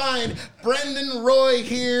can find Brendan Roy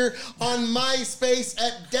here on MySpace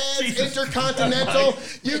at Dad's Intercontinental.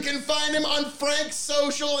 You can find him on Frank's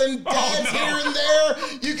Social and Dad's Here and There.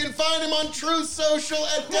 You can find him on True Social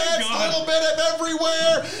at Dad's God. Little Bit of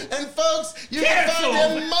Everywhere. And folks, you can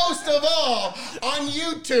find him most of all on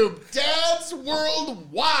YouTube, Dad's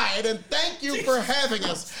Worldwide. And thank you for having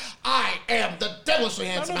us. I am the devilishly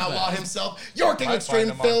handsome outlaw himself, your King I Extreme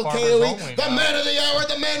find him Phil on Farmers KOE, Only the now. man of the hour,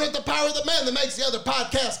 the man with the power, the man that makes the other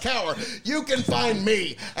podcast cower. You can find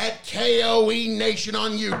me at KOE Nation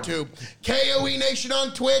on YouTube, KOE Nation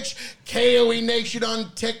on Twitch, KOE Nation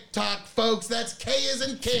on TikTok, folks. That's K as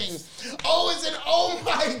in King, O as in oh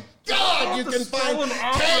my God. You can find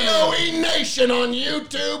KOE Nation on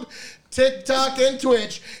YouTube, TikTok, and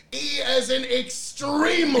Twitch. E as in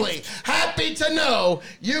extremely happy to know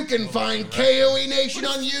you can find KOE Nation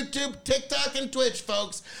on YouTube, TikTok, and Twitch,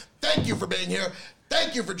 folks. Thank you for being here.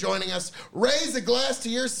 Thank you for joining us. Raise a glass to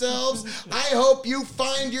yourselves. I hope you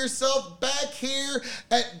find yourself back here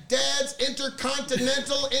at Dad's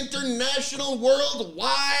Intercontinental, International,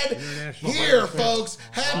 Worldwide. Here, folks.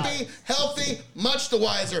 Happy, healthy, much the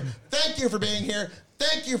wiser. Thank you for being here.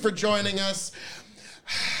 Thank you for joining us.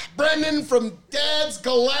 Brendan from Dad's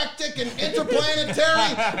Galactic and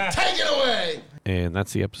Interplanetary, take it away. And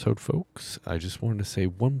that's the episode, folks. I just wanted to say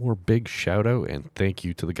one more big shout out and thank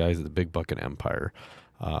you to the guys at the Big Bucket Empire.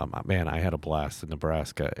 Man, I had a blast in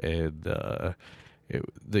Nebraska, and the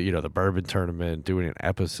bourbon tournament, doing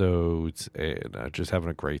episodes, and just having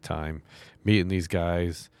a great time meeting these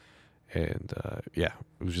guys. And it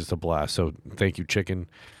was just a blast. So thank you, Chicken,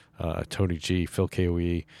 Tony G, Phil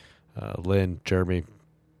KOE, Lynn, Jeremy,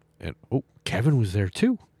 and Kevin was there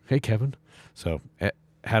too. Hey, Kevin. So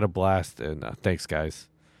had a blast, and thanks, guys.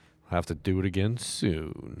 I'll have to do it again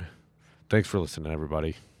soon. Thanks for listening,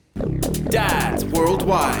 everybody. Dads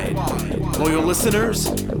Worldwide. Loyal listeners,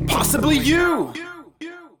 possibly you.